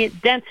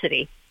nutrient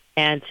density.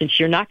 And since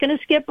you're not going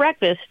to skip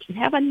breakfast,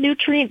 have a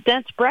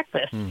nutrient-dense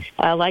breakfast,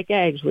 like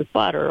eggs with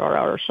butter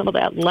or some of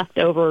that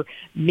leftover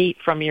meat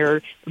from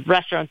your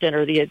restaurant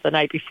dinner the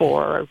night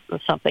before or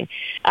something.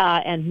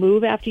 And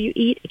move after you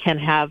eat. It can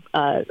have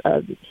a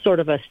sort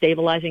of a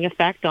stabilizing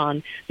effect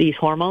on these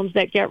hormones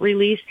that get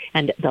released.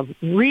 And the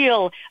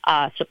real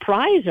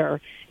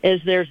surpriser is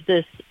there's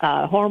this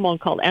hormone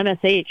called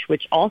MSH,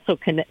 which also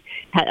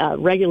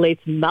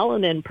regulates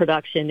melanin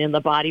production in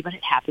the body, but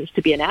it happens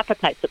to be an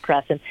appetite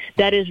suppressant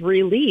that is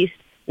released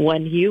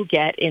when you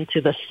get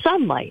into the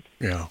sunlight.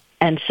 Yeah.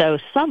 And so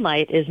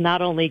sunlight is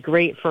not only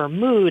great for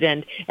mood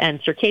and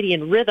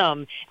circadian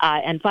rhythm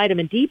and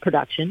vitamin D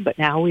production, but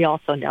now we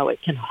also know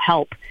it can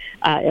help,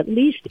 at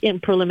least in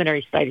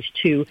preliminary studies,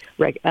 to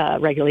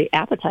regulate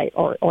appetite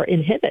or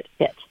inhibit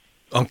it.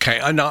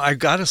 Okay, now I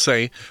got to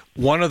say,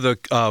 one of the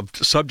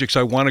subjects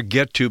I want to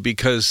get to,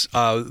 because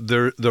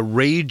the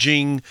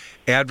raging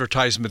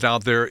advertisement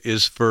out there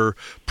is for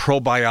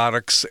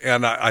probiotics,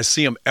 and I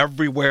see them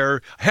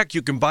everywhere. Heck,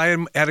 you can buy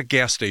them at a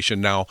gas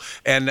station now,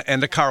 and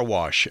a car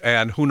wash,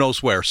 and who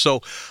knows where.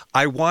 So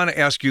I want to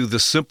ask you the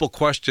simple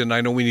question.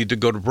 I know we need to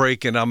go to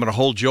break, and I'm going to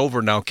hold you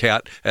over now,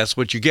 Kat. That's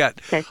what you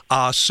get. Okay.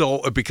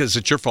 Because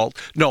it's your fault.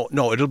 No,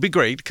 it'll be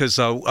great, because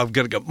I've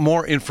got to get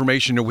more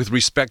information with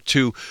respect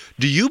to,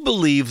 do you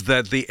believe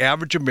that the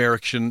average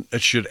American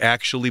should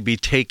actually be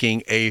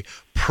taking a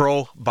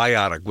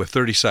probiotic with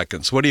 30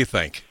 seconds? What do you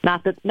think?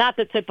 Not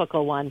the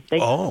typical one. They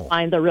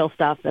find the real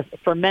stuff, the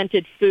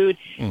fermented food.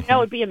 Mm-hmm. You know,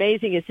 what would be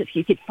amazing is if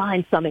you could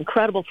find some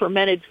incredible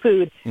fermented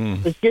food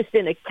that's just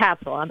in a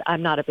capsule.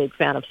 I'm not a big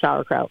fan of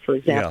sauerkraut, for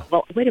example. Yeah.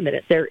 Well, wait a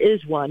minute. There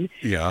is one.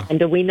 Yeah. And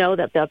do we know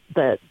that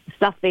the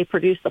stuff they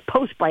produce, the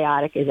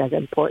postbiotic, is as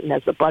important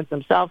as the bugs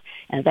themselves,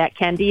 and that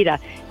candida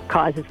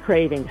causes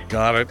cravings.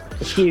 Got it.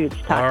 It's huge.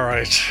 All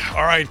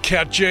right,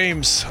 Kat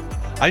James.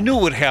 I knew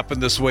it would happen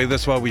this way.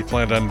 That's why we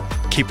planned on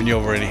keeping you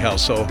over anyhow.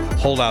 So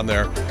hold on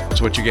there.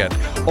 That's what you get.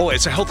 Oh,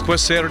 it's a Health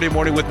Quest Saturday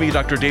morning with me,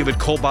 Dr. David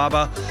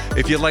Kolbaba.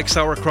 If you like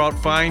sauerkraut,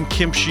 fine.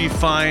 Kimchi,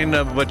 fine.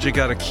 But you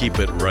got to keep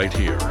it right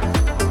here.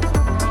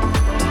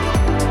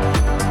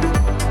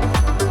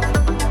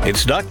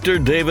 It's Dr.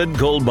 David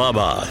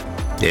Kolbaba.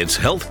 It's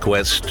Health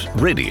Quest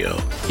Radio.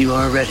 You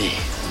are ready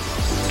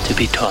to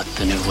be taught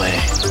the new way.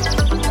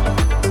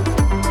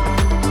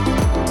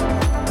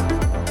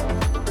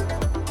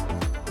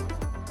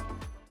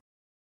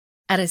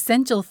 At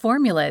Essential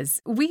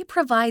Formulas, we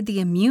provide the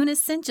immune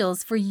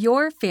essentials for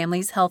your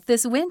family's health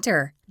this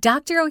winter.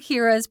 Dr.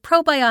 Ohhira's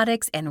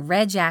Probiotics and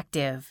Reg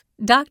Active.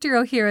 Dr.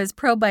 Ohhira's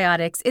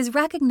Probiotics is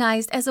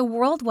recognized as a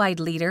worldwide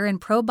leader in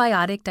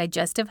probiotic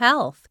digestive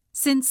health.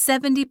 Since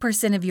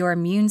 70% of your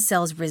immune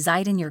cells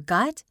reside in your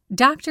gut,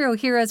 Dr.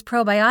 Ohhira's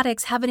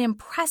Probiotics have an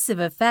impressive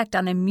effect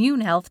on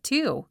immune health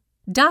too.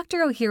 Dr.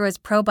 Ohhira's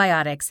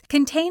probiotics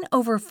contain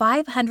over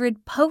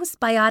 500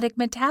 postbiotic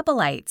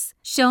metabolites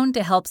shown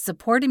to help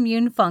support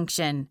immune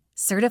function.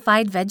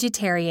 Certified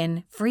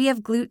vegetarian, free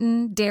of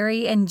gluten,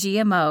 dairy, and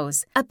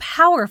GMOs. A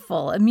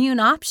powerful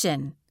immune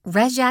option.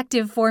 Reg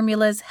Active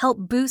formulas help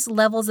boost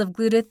levels of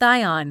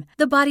glutathione,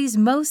 the body's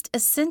most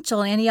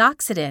essential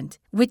antioxidant,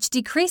 which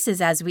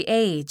decreases as we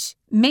age.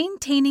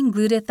 Maintaining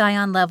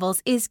glutathione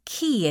levels is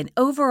key in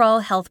overall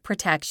health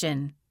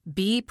protection.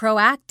 Be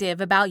proactive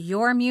about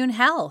your immune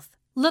health.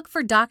 Look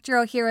for Dr.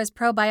 Ohhira's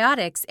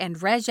Probiotics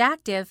and Reg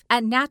Active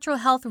at natural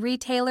health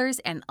retailers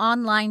and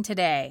online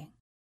today.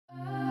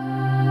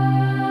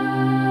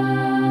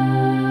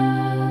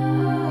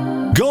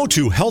 Go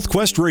to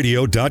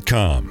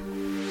healthquestradio.com.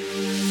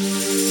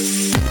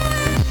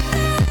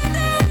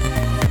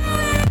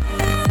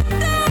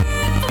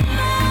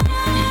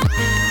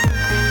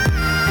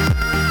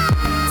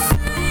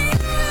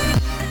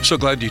 So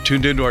glad you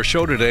tuned into our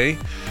show today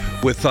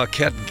with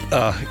Kat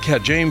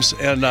James.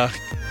 And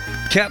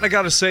Kat, I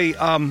got to say,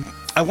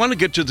 I want to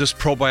get to this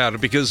probiotic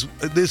because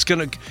it's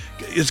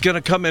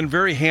gonna come in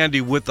very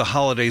handy with the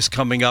holidays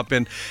coming up,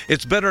 and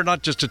it's better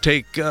not just to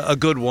take a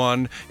good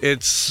one;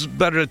 it's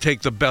better to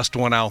take the best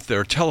one out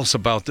there. Tell us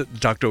about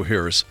Dr.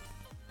 Ohhira's.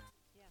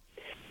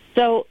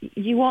 So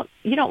you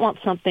don't want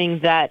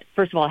something that,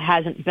 first of all,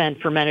 hasn't been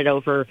fermented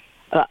over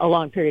a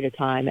long period of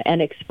time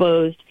and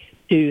exposed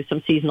to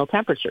some seasonal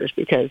temperatures,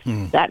 because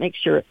that makes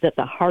sure that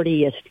the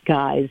hardiest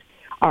guys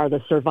are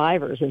the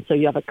survivors. And so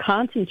you have a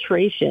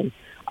concentration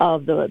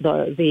of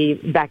the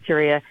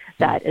bacteria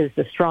that is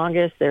the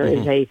strongest. There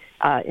is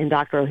in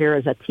Dr.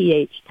 Ohhira's a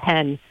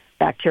TH10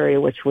 bacteria,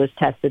 which was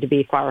tested to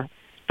be far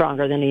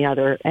stronger than any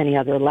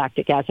other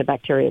lactic acid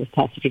bacteria was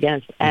tested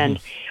against. And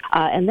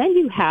then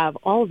you have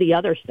all the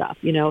other stuff.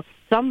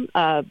 Some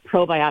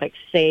probiotics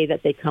say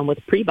that they come with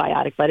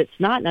prebiotic, but it's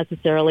not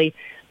necessarily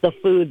the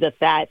food that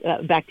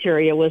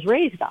bacteria was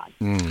raised on.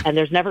 And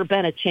there's never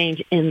been a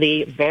change in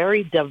the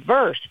very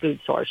diverse food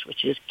source,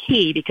 which is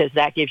key because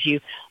that gives you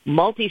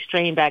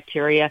multi-strain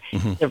bacteria.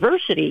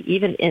 Diversity,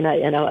 even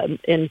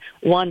in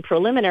one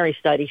preliminary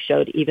study,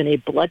 showed even a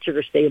blood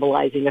sugar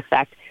stabilizing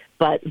effect.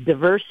 But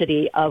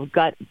diversity of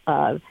gut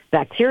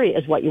bacteria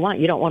is what you want.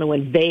 You don't want to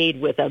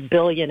invade with a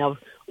billion of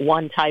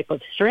one type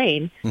of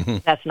strain.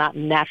 That's not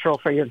natural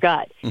for your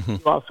gut. You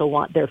also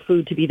want their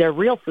food to be their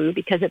real food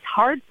because it's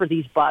hard for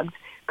these bugs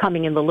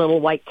coming in the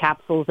little white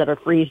capsules that are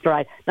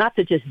freeze-dried, not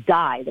to just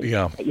die that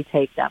you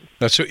take them.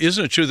 That's true.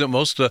 Isn't it true that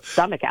most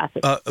stomach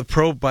acid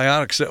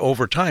probiotics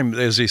over time,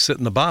 as they sit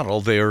in the bottle,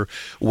 they're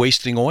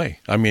wasting away?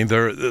 I mean,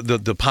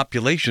 the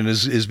population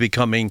is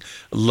becoming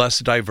less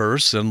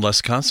diverse and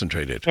less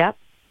concentrated. Yep.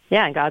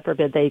 Yeah, and God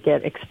forbid they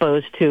get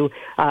exposed to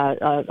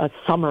a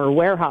summer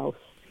warehouse.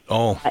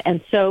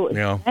 And so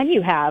then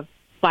you have,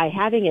 by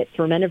having it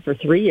fermented for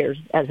 3 years,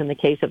 as in the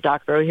case of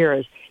Dr.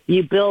 O'Hara's,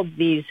 you build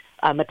these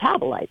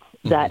metabolites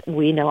that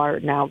we know are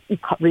now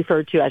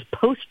referred to as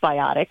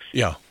postbiotics.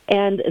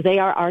 And they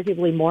are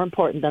arguably more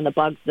important than the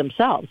bugs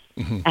themselves.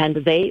 And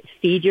they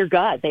feed your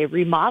gut. They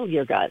remodel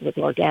your gut with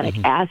organic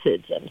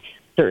acids and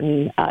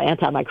certain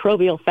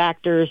antimicrobial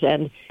factors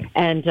and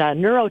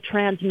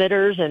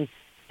neurotransmitters and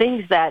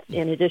things that,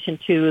 in addition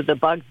to the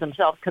bugs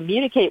themselves,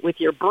 communicate with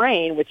your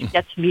brain, which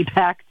gets me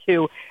back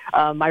to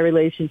my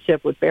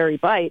relationship with Berry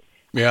Bite.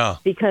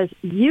 Because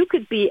you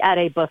could be at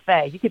a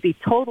buffet, you could be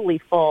totally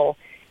full,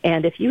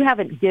 and if you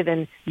haven't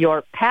given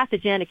your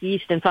pathogenic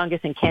yeast and fungus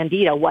and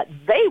candida what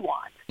they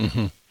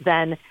want,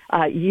 then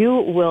you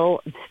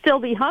will still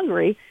be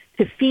hungry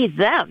to feed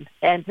them,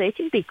 and they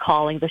can be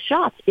calling the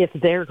shots if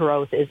their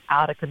growth is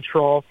out of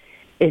control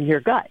in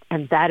your gut.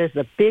 And that is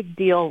the big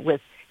deal with,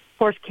 of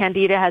course,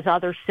 candida has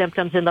other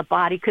symptoms in the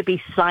body, could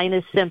be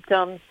sinus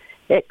symptoms.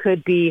 It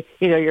could be,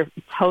 your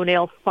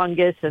toenail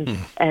fungus and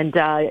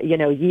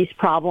yeast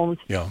problems,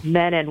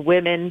 men and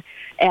women.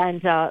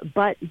 And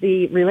but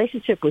the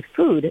relationship with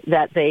food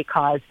that they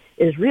cause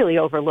is really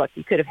overlooked.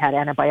 You could have had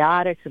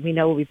antibiotics, and we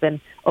know we've been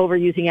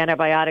overusing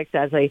antibiotics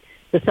as a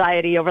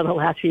society over the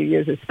last few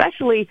years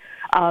especially,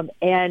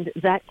 and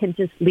that can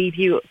just leave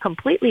you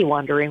completely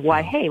wondering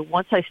why, hey,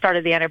 once I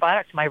started the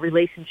antibiotics, my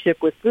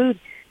relationship with food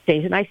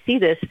changed. And I see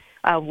this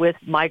with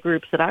my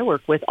groups that I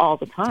work with all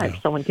the time.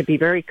 Someone can be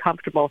very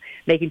comfortable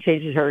making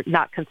changes or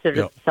not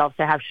consider themselves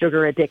to have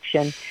sugar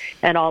addiction,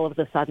 and all of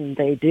a sudden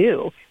they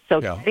do. So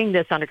getting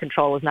this under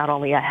control is not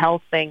only a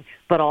health thing,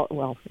 but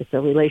it's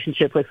a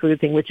relationship with food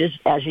thing, which is,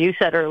 as you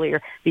said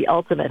earlier, the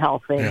ultimate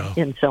health thing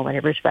in so many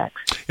respects.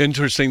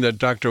 Interesting that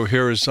Dr.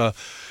 O'Hara's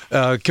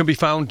can be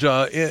found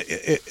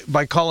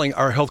by calling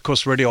our Health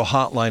Coast Radio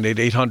hotline at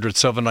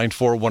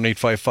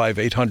 800-794-1855,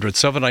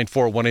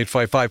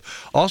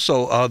 800-794-1855.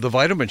 Also, the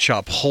vitamin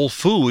shop, Whole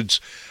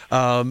Foods,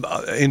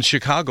 in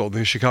Chicago, the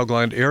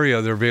Chicagoland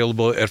area, they're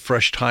available at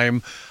Fresh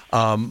Time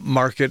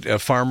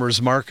Market,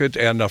 Farmers Market,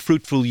 and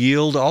Fruitful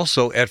Yield,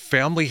 also at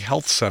Family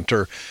Health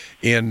Center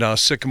in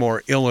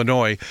Sycamore,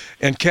 Illinois.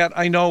 And Kat,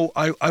 I know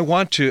I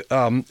want to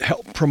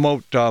help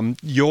promote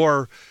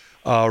your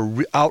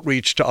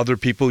outreach to other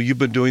people. You've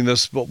been doing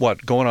this,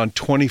 going on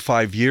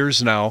 25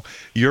 years now.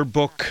 Your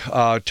book,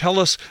 tell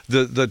us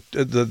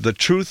the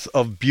truth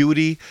of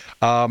beauty.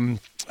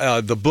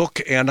 The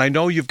book, and I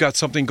know you've got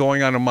something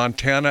going on in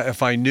Montana.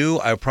 If I knew,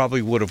 I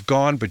probably would have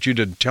gone, but you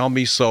didn't tell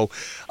me. So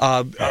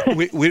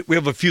we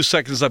have a few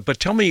seconds left, but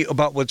tell me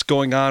about what's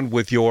going on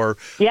with your.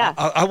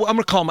 I'm going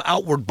to call them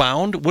Outward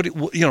Bound.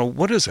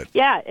 What is it?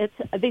 Yeah,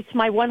 it's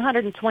my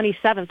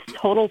 127th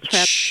Total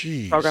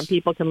Transformation program.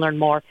 People can learn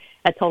more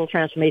at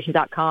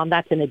totaltransformation.com.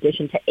 That's in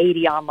addition to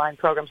 80 online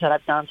programs that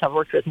I've done. So I've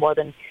worked with more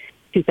than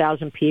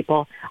 2,000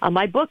 people.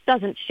 My book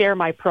doesn't share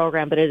my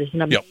program, but it is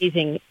an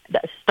amazing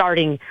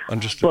starting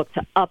book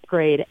to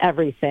upgrade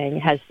everything.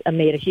 Has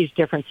made a huge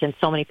difference in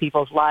so many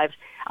people's lives.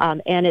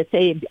 And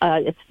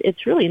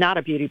it's really not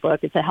a beauty book.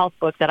 It's a health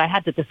book that I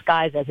had to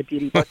disguise as a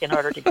beauty book in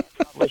order to get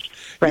published.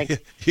 Frankly.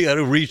 You got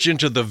to reach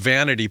into the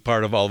vanity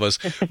part of all of us.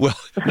 Well,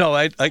 no,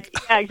 I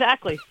yeah,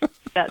 exactly.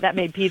 That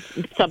made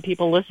some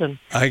people listen.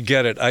 I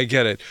get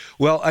it.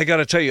 Well, I got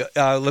to tell you,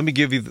 let me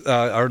give you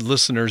our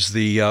listeners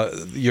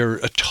your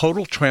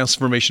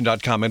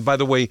totaltransformation.com. And by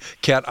the way,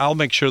 Kat, I'll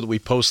make sure that we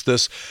post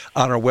this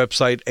on our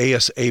website,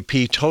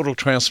 ASAP,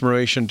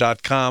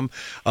 totaltransformation.com.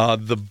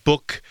 The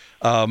book.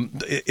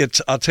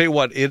 I'll tell you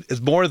what, it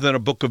is more than a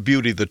book of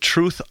beauty. The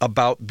Truth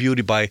About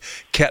Beauty by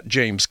Kat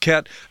James.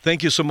 Kat,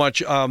 thank you so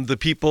much. The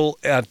people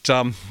at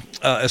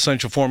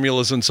Essential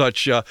Formulas and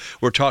such,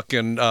 we're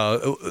talking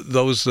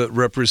those that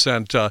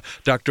represent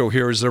Dr.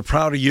 O'Hara's. They're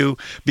proud of you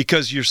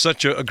because you're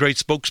such a great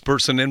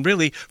spokesperson. And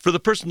really, for the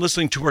person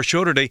listening to our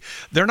show today,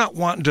 they're not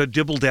wanting to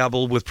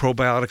dibble-dabble with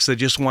probiotics. They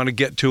just want to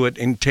get to it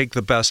and take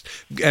the best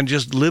and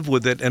just live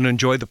with it and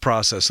enjoy the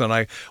process. And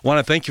I want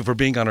to thank you for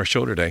being on our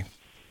show today.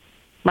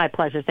 My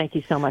pleasure. Thank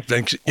you so much.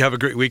 Thanks. You have a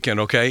great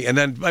weekend, okay? And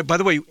then, by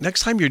the way,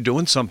 next time you're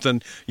doing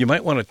something, you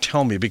might want to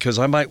tell me because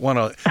I might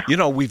want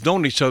to, we've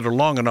known each other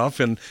long enough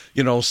and,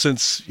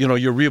 since,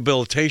 your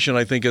rehabilitation,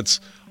 I think it's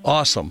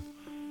awesome.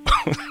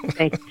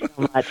 Thank you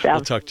so much.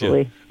 We'll talk to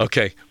you.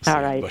 Okay.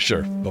 All right.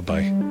 Sure.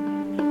 Bye-bye.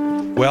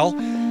 Well,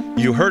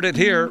 you heard it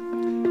here,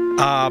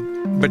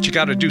 but you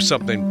got to do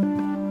something.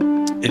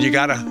 And you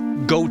got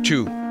to go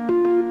to,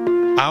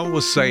 I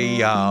will say,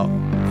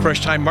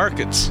 Fresh Time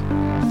Markets,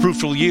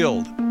 Fruitful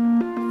Yield,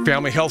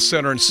 Family Health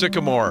Center in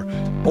Sycamore,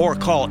 or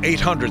call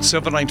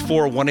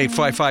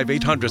 800-794-1855,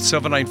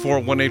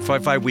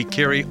 800-794-1855. We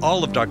carry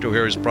all of Dr.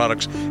 O'Hara's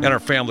products and our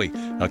family.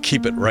 Now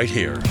keep it right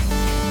here.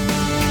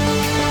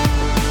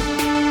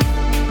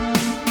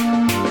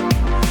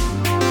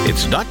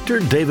 It's Dr.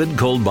 David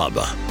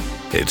Kolbaba.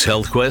 It's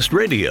Health Quest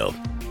Radio.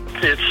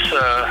 It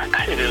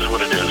is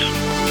what it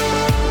is.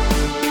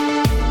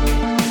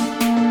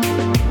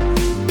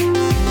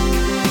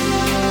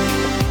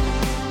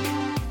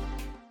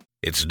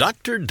 It's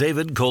Dr.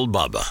 David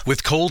Kolbaba.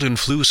 With cold and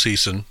flu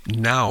season,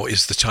 now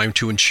is the time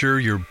to ensure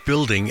you're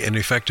building an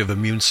effective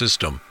immune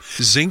system.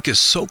 Zinc is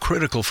so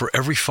critical for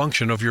every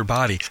function of your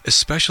body,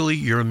 especially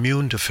your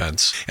immune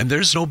defense. And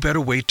there's no better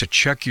way to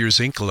check your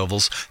zinc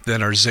levels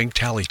than our zinc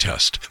tally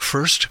test.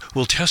 First,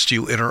 we'll test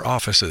you in our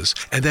offices,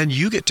 and then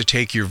you get to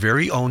take your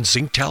very own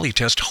zinc tally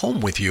test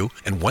home with you,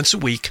 and once a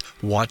week,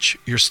 watch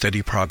your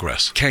steady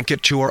progress. Can't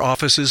get to our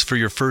offices for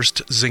your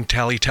first zinc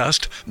tally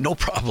test? No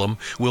problem.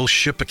 We'll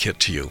ship a kit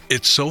to you.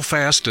 It's so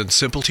fast and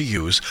simple to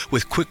use,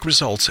 with quick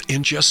results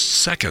in just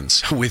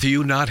seconds, with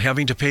you not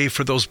having to pay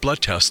for those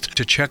blood tests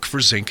to check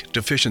for zinc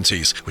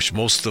deficiencies, which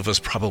most of us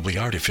probably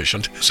are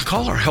deficient. So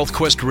call our Health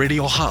Quest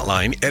radio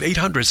hotline at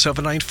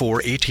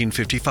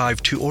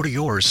 800-794-1855 to order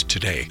yours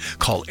today.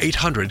 Call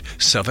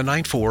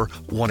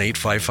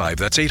 800-794-1855.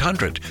 That's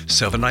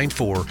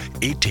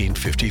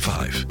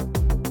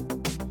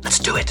 800-794-1855. Let's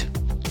do it.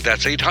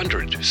 That's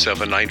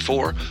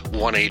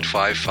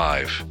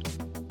 800-794-1855.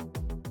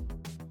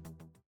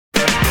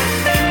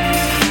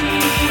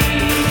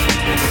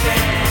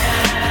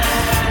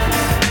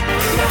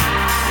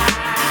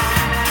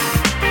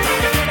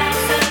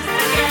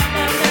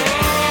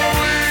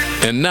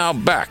 And now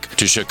back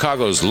to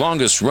Chicago's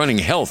longest-running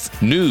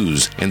health,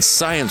 news, and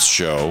science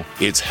show.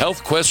 It's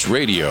Health Quest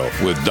Radio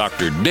with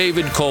Dr.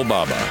 David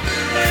Kolbaba.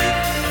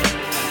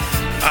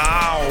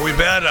 Oh, we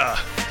better.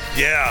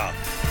 Yeah.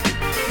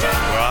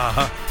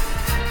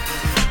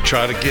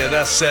 Try to get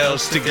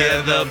ourselves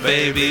together,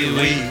 baby.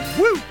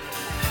 Woo.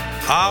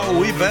 Oh,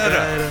 we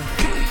better.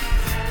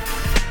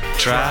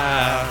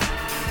 Try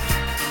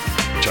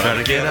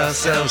to get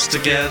ourselves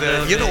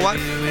together. You know what?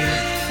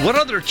 What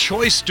other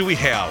choice do we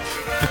have?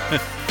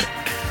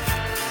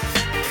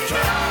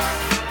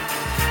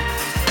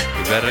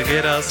 We better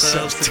get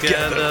ourselves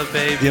together,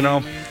 baby. You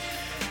know,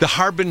 the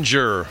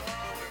Harbinger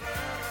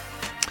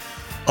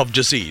of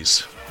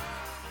Disease.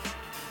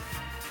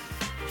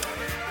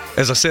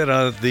 As I said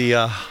on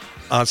the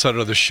onset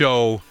of the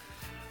show,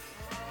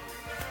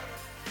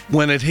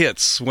 when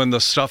the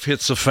stuff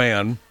hits the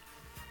fan,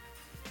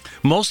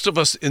 most of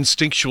us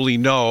instinctually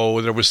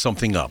know there was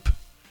something up.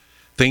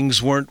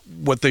 Things weren't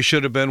what they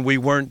should have been. We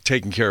weren't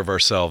taking care of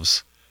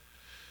ourselves.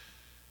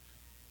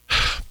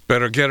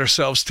 Better get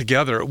ourselves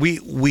together.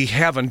 We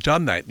haven't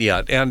done that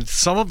yet. And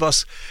some of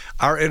us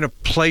are in a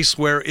place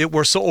where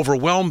we're so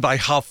overwhelmed by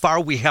how far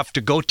we have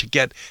to go to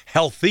get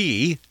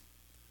healthy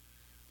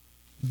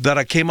that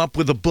I came up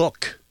with a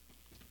book,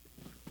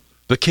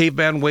 The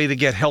Caveman Way to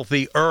Get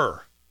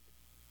Healthier,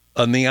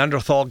 a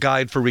Neanderthal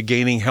Guide for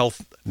Regaining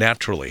Health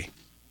Naturally.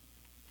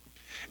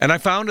 And I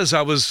found as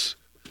I was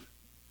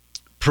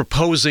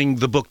proposing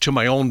the book to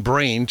my own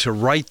brain to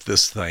write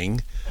this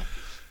thing,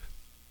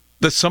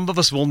 that some of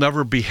us will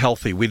never be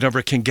healthy. We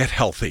never can get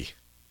healthy.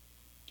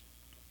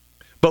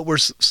 But we're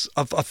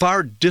a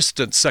far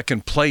distant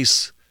second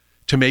place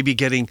to maybe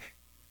getting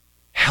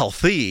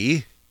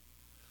healthy,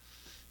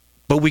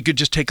 but we could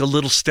just take a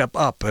little step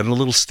up and a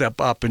little step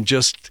up and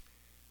just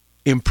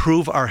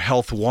improve our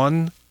health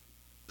one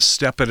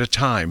step at a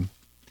time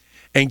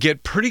and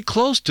get pretty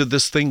close to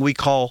this thing we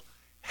call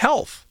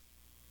health,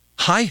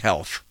 high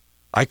health.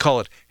 I call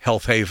it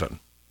Health Haven.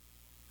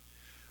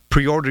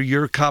 Pre-order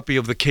your copy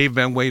of The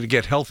Caveman Way to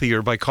Get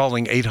Healthier by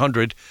calling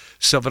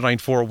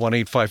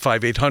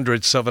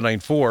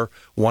 800-794-1855,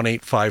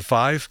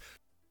 800-794-1855.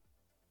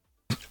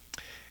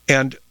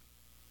 And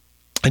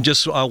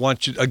just I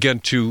want you,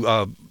 again,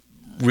 to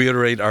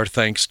reiterate our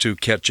thanks to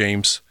Kat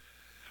James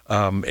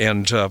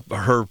and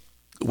her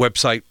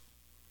website.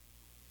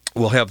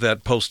 We'll have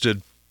that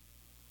posted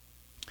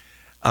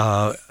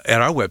at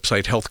our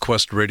website,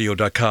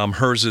 healthquestradio.com.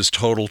 Hers is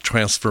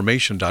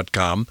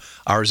totaltransformation.com.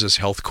 Ours is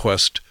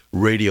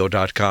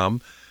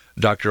healthquestradio.com.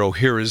 Dr.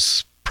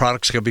 O'Hara's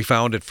products can be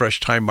found at Fresh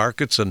Time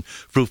Markets and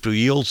Fruitful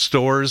Yield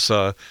stores,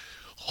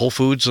 Whole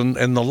Foods,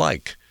 and the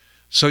like.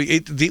 So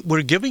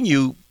we're giving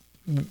you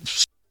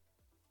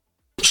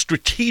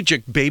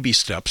strategic baby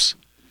steps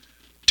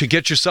to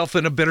get yourself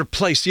in a better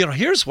place. You know,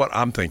 here's what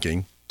I'm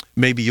thinking.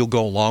 Maybe you'll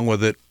go along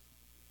with it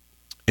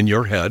in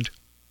your head.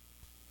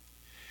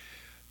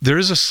 There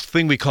is a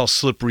thing we call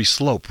slippery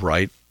slope,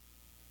 right?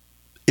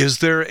 Is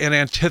there an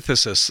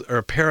antithesis or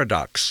a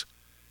paradox?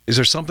 Is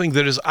there something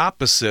that is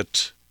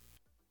opposite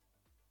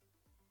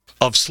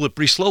of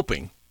slippery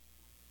sloping.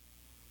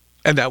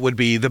 And that would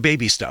be the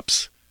baby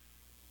steps.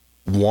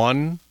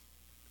 One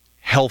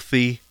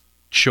healthy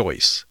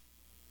choice,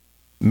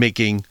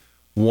 making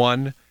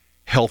one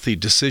healthy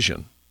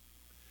decision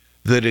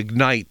that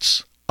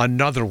ignites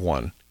another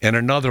one and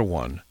another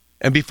one.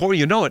 And before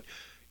you know it,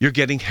 you're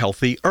getting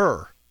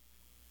healthier.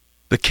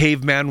 The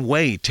Caveman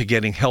Way to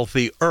Getting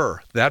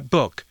Healthier. That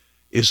book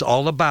is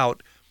all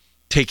about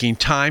taking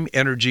time,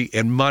 energy,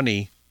 and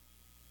money,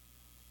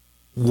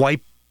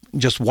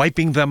 just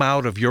wiping them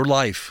out of your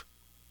life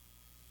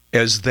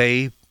as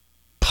they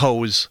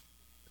pose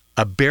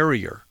a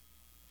barrier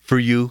for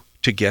you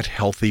to get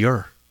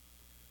healthier.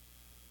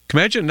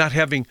 Imagine not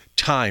having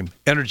time,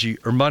 energy,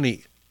 or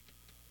money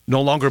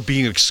no longer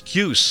being an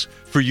excuse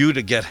for you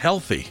to get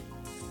healthy.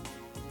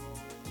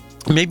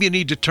 Maybe you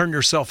need to turn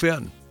yourself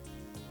in.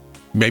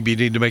 Maybe you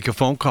need to make a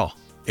phone call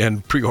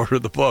and pre-order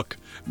the book.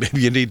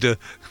 Maybe you need to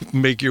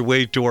make your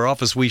way to our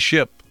office. We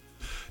ship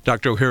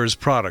Dr. O'Hara's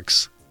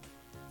products.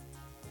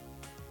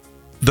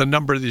 The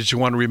number that you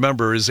want to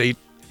remember is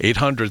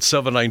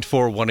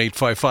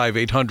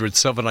 800-794-1855,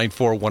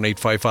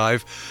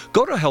 800-794-1855.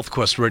 Go to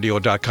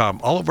healthquestradio.com.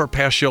 All of our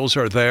past shows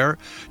are there.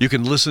 You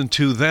can listen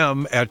to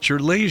them at your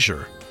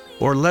leisure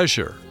or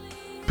leisure.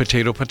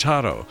 Potato.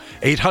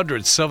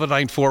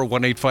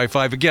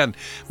 800-794-1855. Again,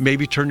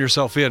 maybe turn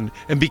yourself in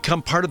and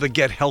become part of the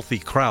Get Healthy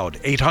crowd.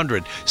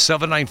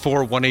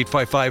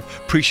 800-794-1855.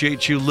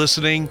 Appreciate you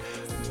listening.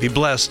 Be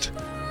blessed.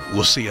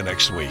 We'll see you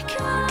next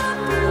week.